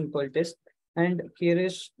an option called test. And here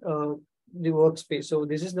is the workspace. So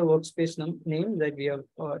this is the workspace name that we are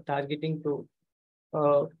targeting to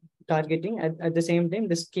targeting. At the same time,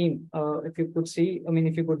 the scheme, if you could see,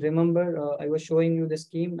 if you could remember, I was showing you the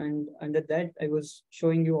scheme, and under that I was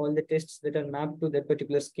showing you all the tests that are mapped to that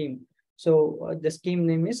particular scheme. So the scheme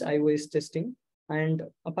name is iOS testing. And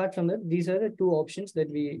apart from that, these are the two options that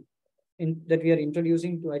we are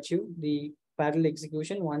introducing to achieve the parallel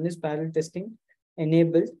execution. One is parallel testing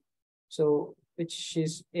enabled, so which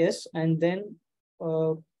is yes, and then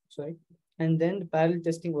and then the parallel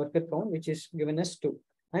testing worker count, which is given as 2.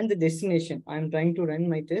 And the destination, I'm trying to run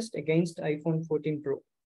my test against iPhone 14 Pro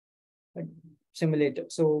simulator.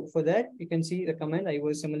 So for that, you can see the command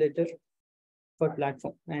iOS simulator for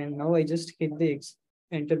platform. And now I just hit the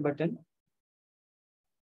enter button.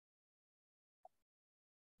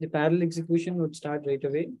 The parallel execution would start right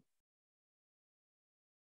away.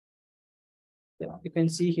 Yeah, you can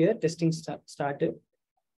see here testing started.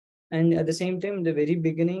 And at the same time, in the very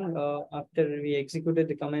beginning, after we executed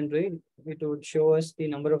the command, right, it would show us the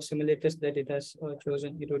number of simulators that it has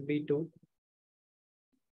chosen. It would be 2.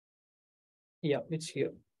 Yeah, it's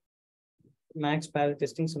here. Max parallel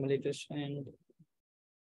testing simulators. And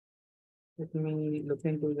let me look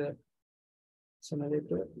into the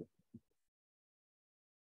simulator.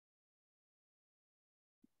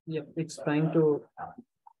 Yep, it's trying to.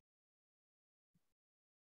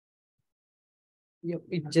 Yep,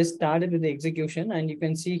 it just started with the execution, and you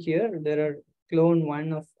can see here there are clone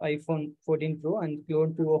 1 of iPhone 14 Pro and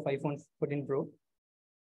clone 2 of iPhone 14 Pro.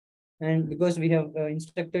 And because we have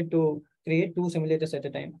instructed to create 2 simulators at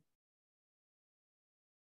a time.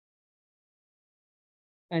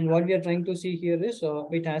 And what we are trying to see here is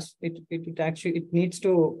it needs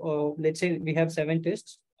to, let's say we have 7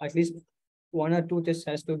 tests, at least 1 or 2 tests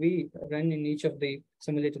has to be run in each of the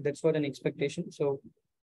simulator. That's what an expectation. So,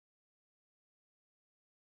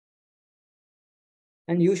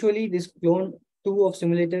 and usually this clone 2 of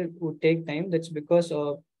simulator would take time. That's because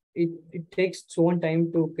it takes its own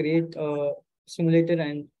time to create a simulator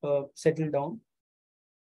and settle down,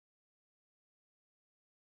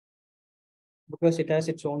 because it has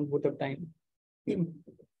its own boot up time.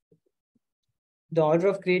 The order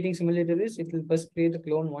of creating simulator is it will first create the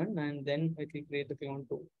clone 1 and then it will create the clone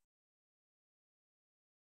 2.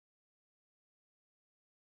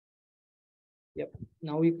 Yep.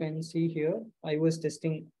 Now you can see here I was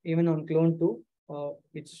testing even on clone 2.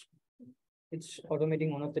 It's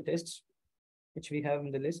automating one of the tests which we have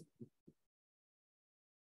in the list.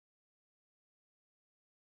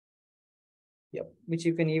 Yep, which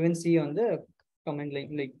you can even see on the command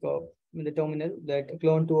line, like in the terminal, that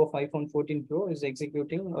clone 2 of iPhone 14 Pro is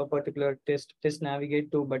executing a particular test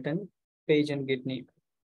navigate to button, page, and get name.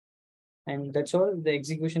 And that's all. The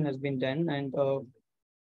execution has been done, and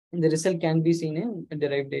the result can be seen in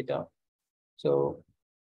derived data. So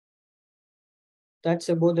that's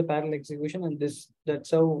about the parallel execution, and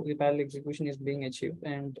that's how the parallel execution is being achieved.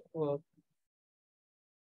 And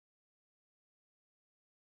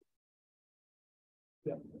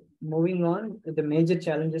yeah. Moving on, the major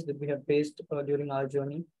challenges that we have faced during our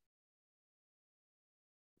journey.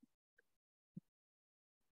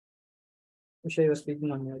 Usha, you are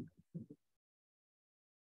speaking on your.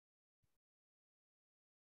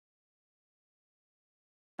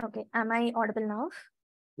 Okay, am I audible now?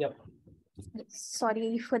 Yep.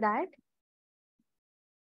 Sorry for that.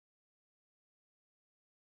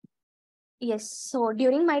 Yes, so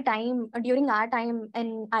during our time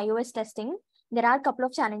in iOS testing, there are a couple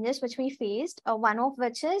of challenges which we faced. One of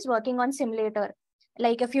which is working on simulator.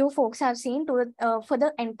 Like a few folks have seen, for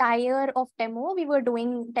the entire of demo, we were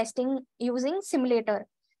doing testing using simulator.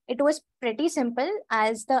 It was pretty simple,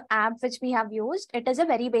 as the app which we have used, it is a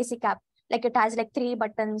very basic app. Like it has like 3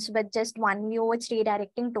 buttons with just one view it's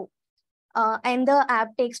redirecting to. And the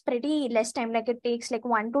app takes pretty less time, like it takes like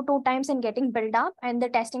 1 to 2 times in getting built up, and the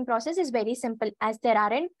testing process is very simple, as there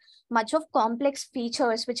aren't much of complex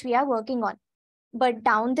features which we are working on. But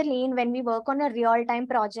down the lane, when we work on a real-time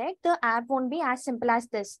project, the app won't be as simple as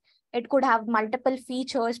this. It could have multiple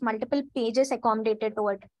features, multiple pages accommodated to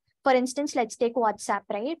it. For instance, let's take WhatsApp,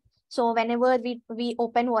 right? So whenever we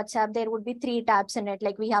open WhatsApp, there would be 3 tabs in it.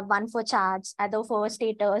 Like we have one for chats, other for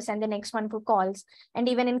status, and the next one for calls. And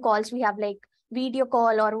even in calls, we have like video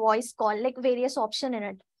call or voice call, like various option in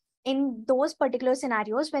it. In those particular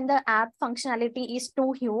scenarios, when the app functionality is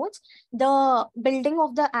too huge, the building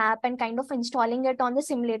of the app and kind of installing it on the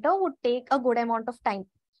simulator would take a good amount of time.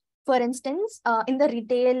 For instance, in the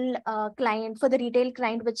retail client, for the retail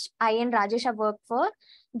client, which I and Rajesh have worked for,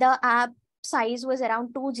 the app size was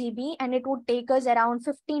around 2 GB and it would take us around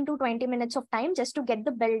 15 to 20 minutes of time just to get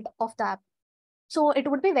the build of the app. So it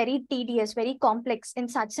would be very tedious, very complex in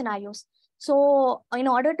such scenarios. So in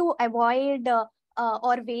order to avoid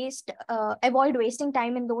avoid wasting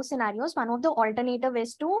time in those scenarios, one of the alternative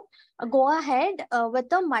is to go ahead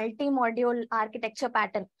with a multi-module architecture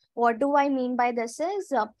pattern. What do I mean by this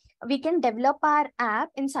is we can develop our app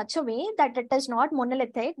in such a way that it is not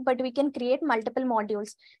monolithic, but we can create multiple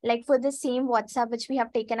modules. Like for the same WhatsApp, which we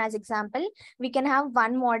have taken as example, we can have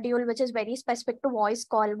one module which is very specific to voice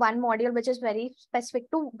call, one module which is very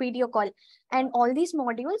specific to video call. And all these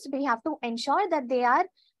modules, we have to ensure that they are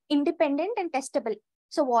independent and testable.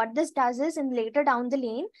 So what this does is, in later down the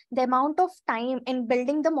lane, the amount of time in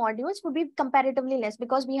building the modules would be comparatively less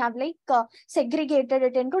because we have like segregated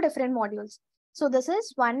it into different modules. So this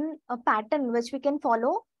is one pattern which we can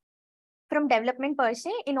follow from development per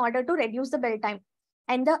se in order to reduce the build time.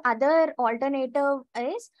 And the other alternative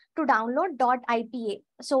is to download .ipa.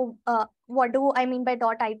 So what do I mean by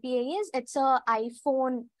 .ipa is it's a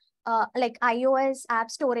iPhone like iOS app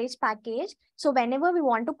storage package. So whenever we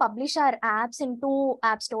want to publish our apps into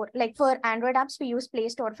App Store, like for Android apps, we use Play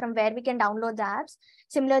Store from where we can download the apps.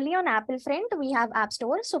 Similarly, on Apple front, we have App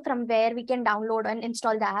Store. So from where we can download and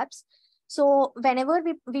install the apps. So whenever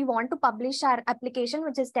we want to publish our application,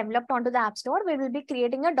 which is developed onto the App Store, we will be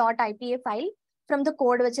creating a .ipa file from the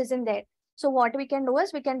code which is in there. So what we can do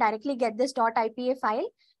is we can directly get this .ipa file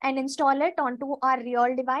and install it onto our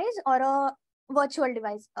real device or a virtual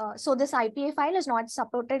device. So this IPA file is not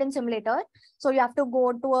supported in simulator. So you have to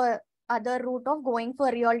go to a other route of going for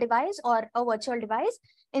a real device or a virtual device,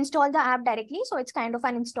 install the app directly. So it's kind of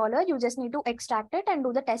an installer. You just need to extract it and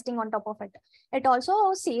do the testing on top of it. It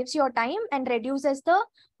also saves your time and reduces the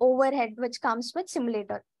overhead which comes with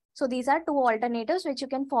simulator. So these are two alternatives which you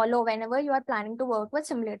can follow whenever you are planning to work with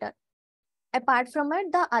simulator. Apart from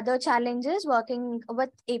it, the other challenge is working with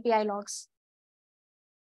API logs.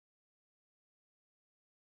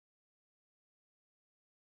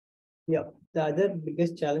 Yeah, the other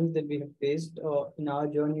biggest challenge that we have faced in our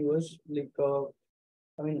journey was like,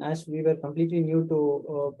 I mean, as we were completely new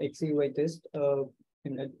to XCUITest,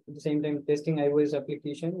 and at the same time testing iOS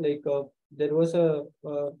application, like there was a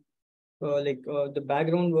the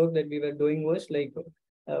background work that we were doing was like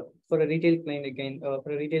for a retail client again.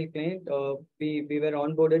 For a retail client, we were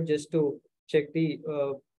onboarded just to check the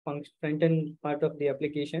front end part of the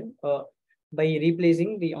application. By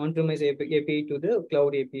replacing the on-premise API to the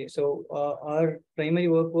cloud API. So our primary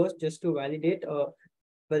work was just to validate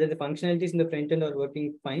whether the functionalities in the front end are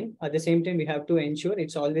working fine. At the same time, we have to ensure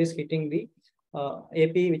it's always hitting the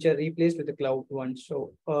API which are replaced with the cloud ones.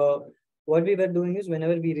 So what we were doing is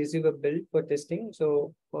whenever we receive a build for testing,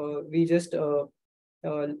 so we just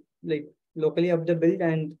like locally up the build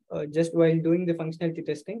and just while doing the functionality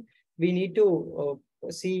testing, we need to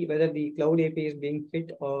see whether the cloud API is being hit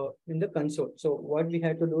in the console. So what we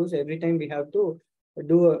have to do is every time we have to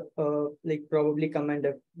do a like probably command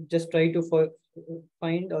just try to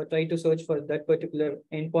find or try to search for that particular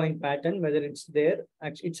endpoint pattern, whether it's there,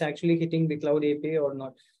 it's actually hitting the cloud API or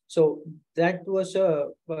not. So that was a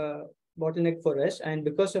bottleneck for us, and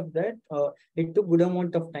because of that, it took good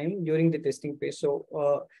amount of time during the testing phase. So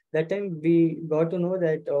that time we got to know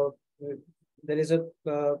that there is a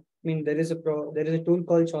there is a tool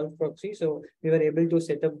called Solve Proxy. So we were able to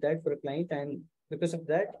set up that for a client, and because of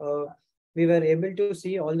that, we were able to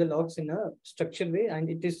see all the logs in a structured way, and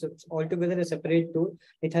it is altogether a separate tool.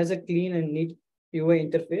 It has a clean and neat UI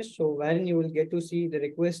interface, so wherein you will get to see the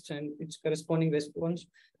requests and its corresponding response.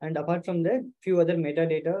 And apart from that, few other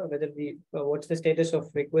metadata, whether the what's the status of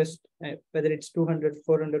request, whether it's 200,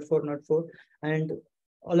 400, 404, and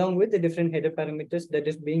along with the different header parameters that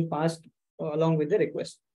is being passed along with the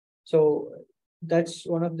request. So that's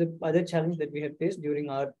one of the other challenge that we have faced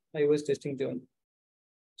during our iOS testing journey.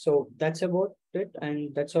 So that's about it,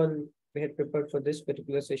 and that's all we had prepared for this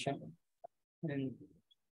particular session. And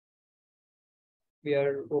we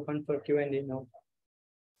are open for Q&A now.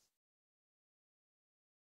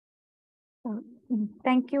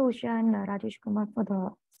 Thank you, Usha and Rajeshkumar, for the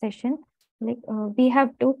session. Like we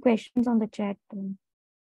have 2 questions on the chat.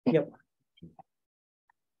 Yep.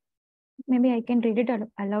 Maybe I can read it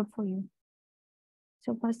aloud for you.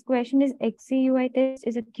 So first question is XCUITest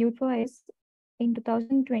is a Qt for iOS. In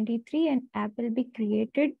 2023, an app will be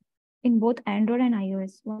created in both Android and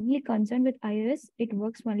iOS. Only concern with iOS, it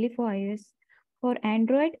works only for iOS. For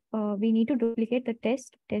Android, we need to duplicate the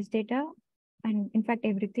test data, and in fact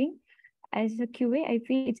everything. As a QA, I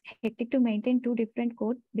feel it's hectic to maintain two different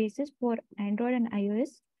code bases for Android and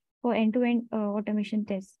iOS for end-to-end automation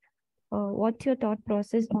tests. What's your thought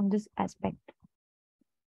process on this aspect?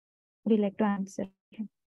 Would you like to answer?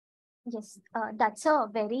 Yes, that's a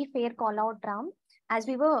very fair call out, Ram. As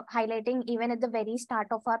we were highlighting even at the very start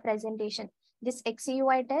of our presentation, this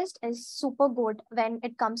XCUI test is super good when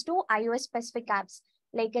it comes to iOS specific apps.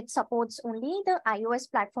 Like it supports only the iOS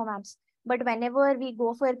platform apps. But whenever we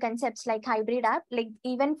go for concepts like hybrid app, like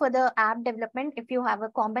even for the app development, if you have a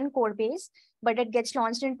common code base, but it gets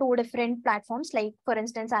launched in two different platforms, like for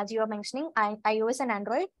instance, as you are mentioning, iOS and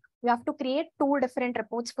Android, you have to create two different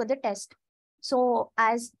reports for the test. So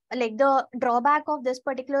as like the drawback of this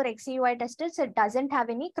particular XCUI test is it doesn't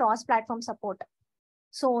have any cross-platform support.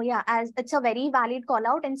 So yeah, as it's a very valid call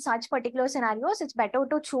out in such particular scenarios, it's better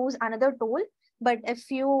to choose another tool. But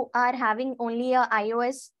if you are having only a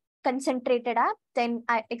iOS concentrated app, then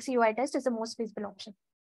XCUITest is the most feasible option.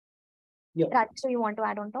 Yeah. Raj, so you want to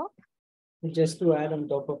add on top? Just to add on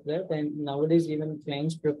top of that, and nowadays even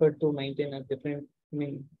clients prefer to maintain a different,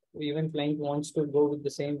 even client wants to go with the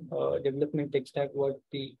same development tech stack what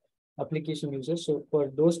the application uses. So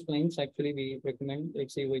for those clients, actually we recommend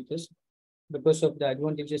XCUITest because of the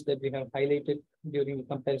advantages that we have highlighted during the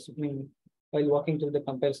comparison, while walking through the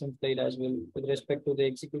comparison slide as well, with respect to the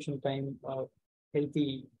execution time,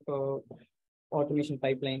 healthy automation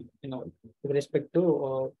pipeline, with respect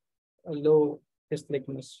to a low test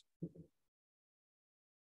likeness.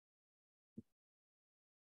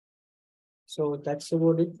 So that's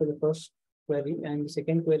about it for the first query. And the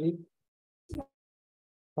second query,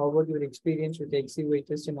 how about your experience with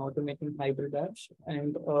XCUITest in automating hybrid apps?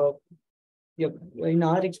 And yeah, in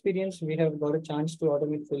our experience, we have got a chance to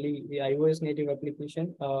automate fully the iOS native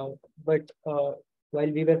application. But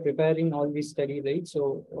while we were preparing all these study, right,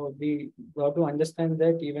 so we got to understand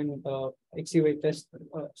that even XCUITest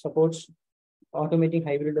supports automating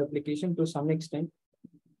hybrid application to some extent.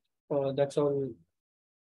 That's all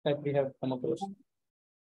that we have come across.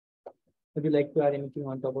 Would you like to add anything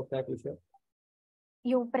on top of that, Usha?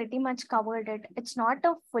 You pretty much covered it. It's not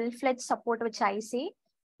a full-fledged support, which I say,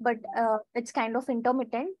 but it's kind of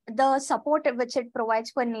intermittent. The support which it provides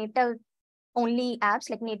for native only apps,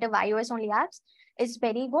 like native iOS only apps, is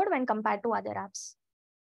very good when compared to other apps.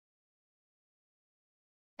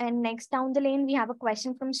 And next down the lane, we have a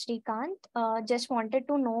question from Srikanth. Just wanted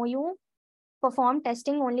to know, you perform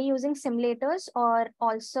testing only using simulators or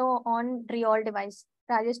also on real device?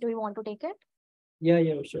 Rajesh, do you want to take it? Yeah,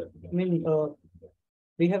 sure.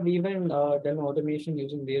 We have even done automation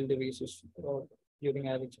using real devices during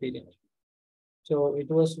our experience. So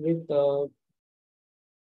it was with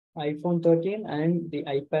iPhone 13 and the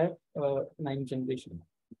iPad 9th generation.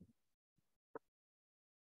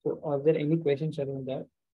 So are there any questions around that?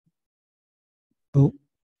 So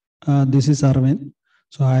this is Arvind.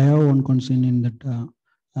 So I have one question in that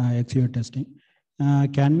XCUI testing.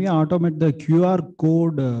 Can we automate the QR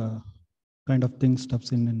code kind of thing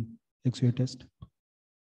stuffs in XCUI test?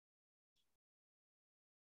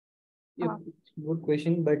 Yeah, good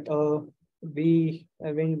question, but we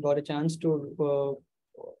haven't got a chance to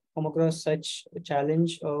come across such a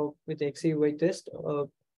challenge with XCUITest.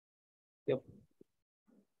 Yep.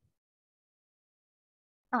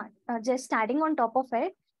 Just adding on top of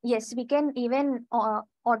it, yes, we can even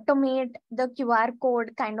automate the QR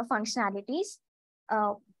code kind of functionalities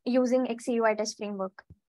using XCUITest framework.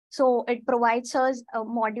 So it provides us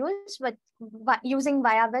modules with using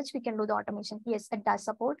via which we can do the automation. Yes, it does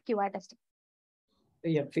support QR testing.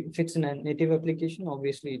 Yeah, if it's in a native application,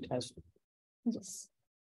 obviously it has to. Yes.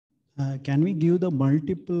 Can we give the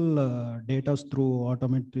multiple data through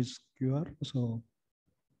automate this QR? So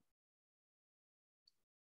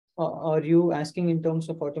are you asking in terms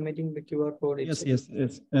of automating the QR code?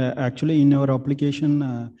 Yes. Actually, in our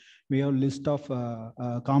application, we have a list of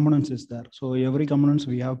components is there. So every components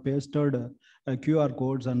we have pasted QR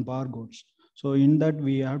codes and barcodes. So in that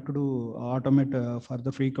we have to do automate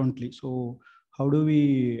further frequently. So how do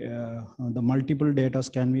we the multiple data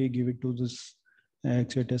can we give it to this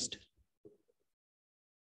XCUI test?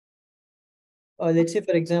 Let's say,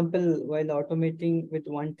 for example, while automating with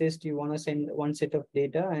one test, you want to send one set of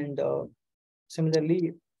data, and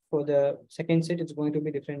similarly, for the second set, it's going to be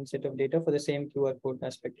different set of data for the same QR code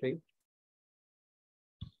aspect, right?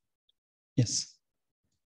 Yes.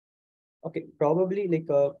 Okay, probably like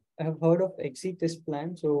I have heard of XCUITest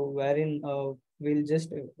plan, so wherein we'll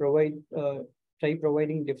just try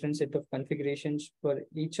providing different set of configurations for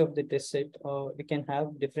each of the test set. We can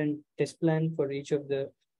have different test plan for each of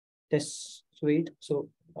the test suite. So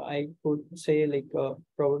I could say like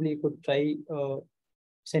probably you could try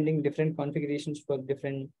sending different configurations for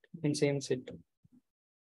different in same set.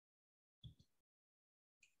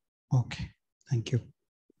 Okay, thank you.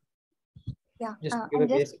 Yeah, Just I'm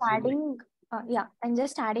just adding. And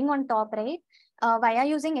just adding on top, right? Via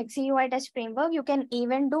using XCUITest framework, you can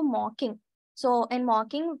even do mocking. So in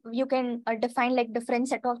mocking, you can define like different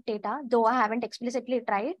set of data, though I haven't explicitly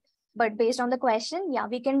tried, but based on the question, yeah,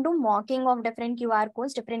 we can do mocking of different QR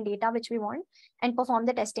codes, different data which we want, and perform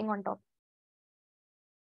the testing on top.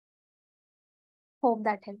 Hope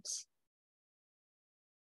that helps.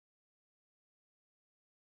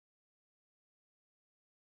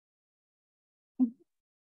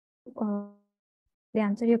 They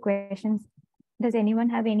answer your questions. Does anyone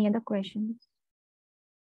have any other questions?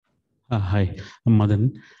 Hi, I'm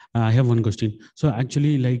Madan. I have one question. So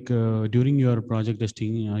actually, like during your project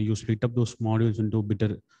testing, you split up those modules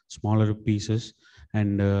into smaller pieces,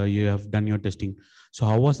 and you have done your testing. So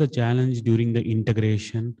how was the challenge during the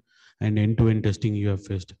integration and end-to-end testing you have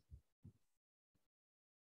faced?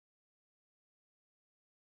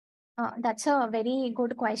 That's a very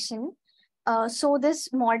good question. So this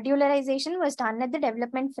modularization was done at the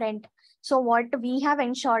development front. So what we have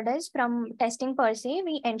ensured is from testing per se,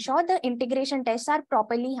 we ensure the integration tests are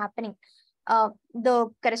properly happening. The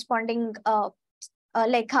corresponding,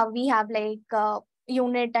 like how we have like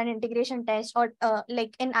unit and integration tests, or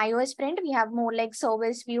like in iOS front, we have more like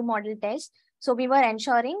service view model tests. So we were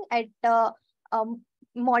ensuring at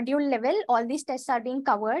module level, all these tests are being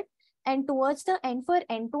covered. And towards the end for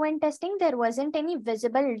end-to-end testing, there wasn't any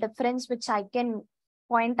visible difference which I can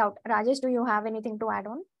point out. Rajesh, do you have anything to add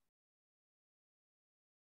on?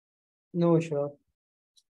 No, sure.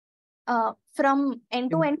 From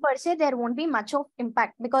end-to-end per se, there won't be much of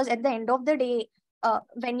impact, because at the end of the day,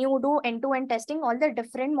 when you do end-to-end testing, all the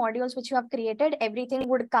different modules which you have created, everything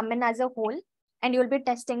would come in as a whole, and you'll be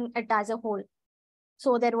testing it as a whole.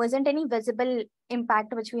 So there wasn't any visible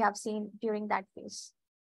impact which we have seen during that phase.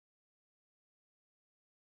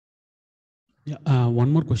 Yeah,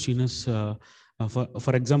 one more question is,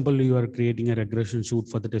 for example, you are creating a regression suite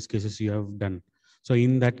for the test cases you have done. So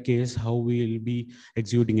in that case, how we will be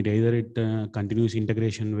executing it? Either it continuous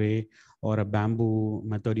integration way or a bamboo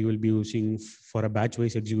method you will be using for a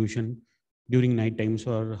batch-wise execution during night times,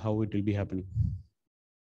 or how it will be happening?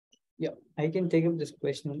 Yeah, I can take up this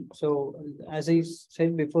question. So as I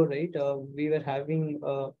said before, right, we were having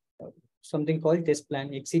something called test plan,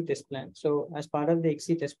 XCUITest plan. So as part of the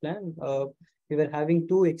XCUITest plan, we were having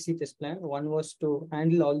two XCUITest plan. One was to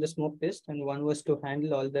handle all the smoke tests, and one was to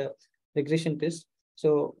handle all the regression tests.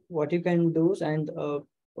 So what you can do is, and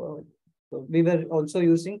we were also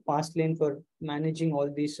using Fastlane for managing all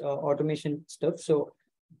these automation stuff. So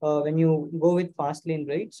when you go with Fastlane,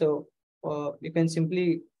 right, so you can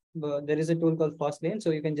simply there is a tool called Fastlane,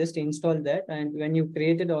 so you can just install that, and when you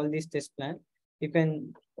created all these test plan, you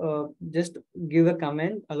can just give a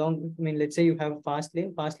command along. I mean, let's say you have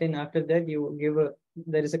Fastlane. After that, you give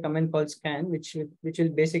there is a command called scan, which will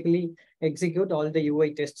basically execute all the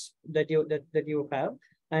UI tests that you have.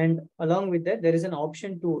 And along with that, there is an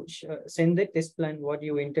option to send the test plan what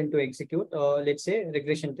you intend to execute. Let's say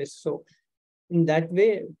regression test. So in that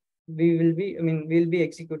way, we'll be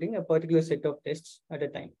executing a particular set of tests at a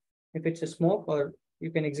time. If it's a smoke, or you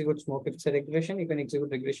can execute smoke. If it's a regression, you can execute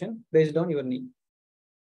regression based on your need.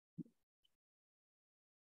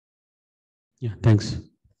 Yeah, thanks.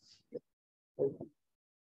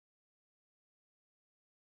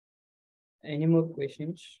 Any more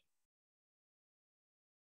questions?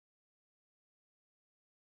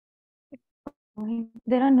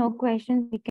 There are no questions. We can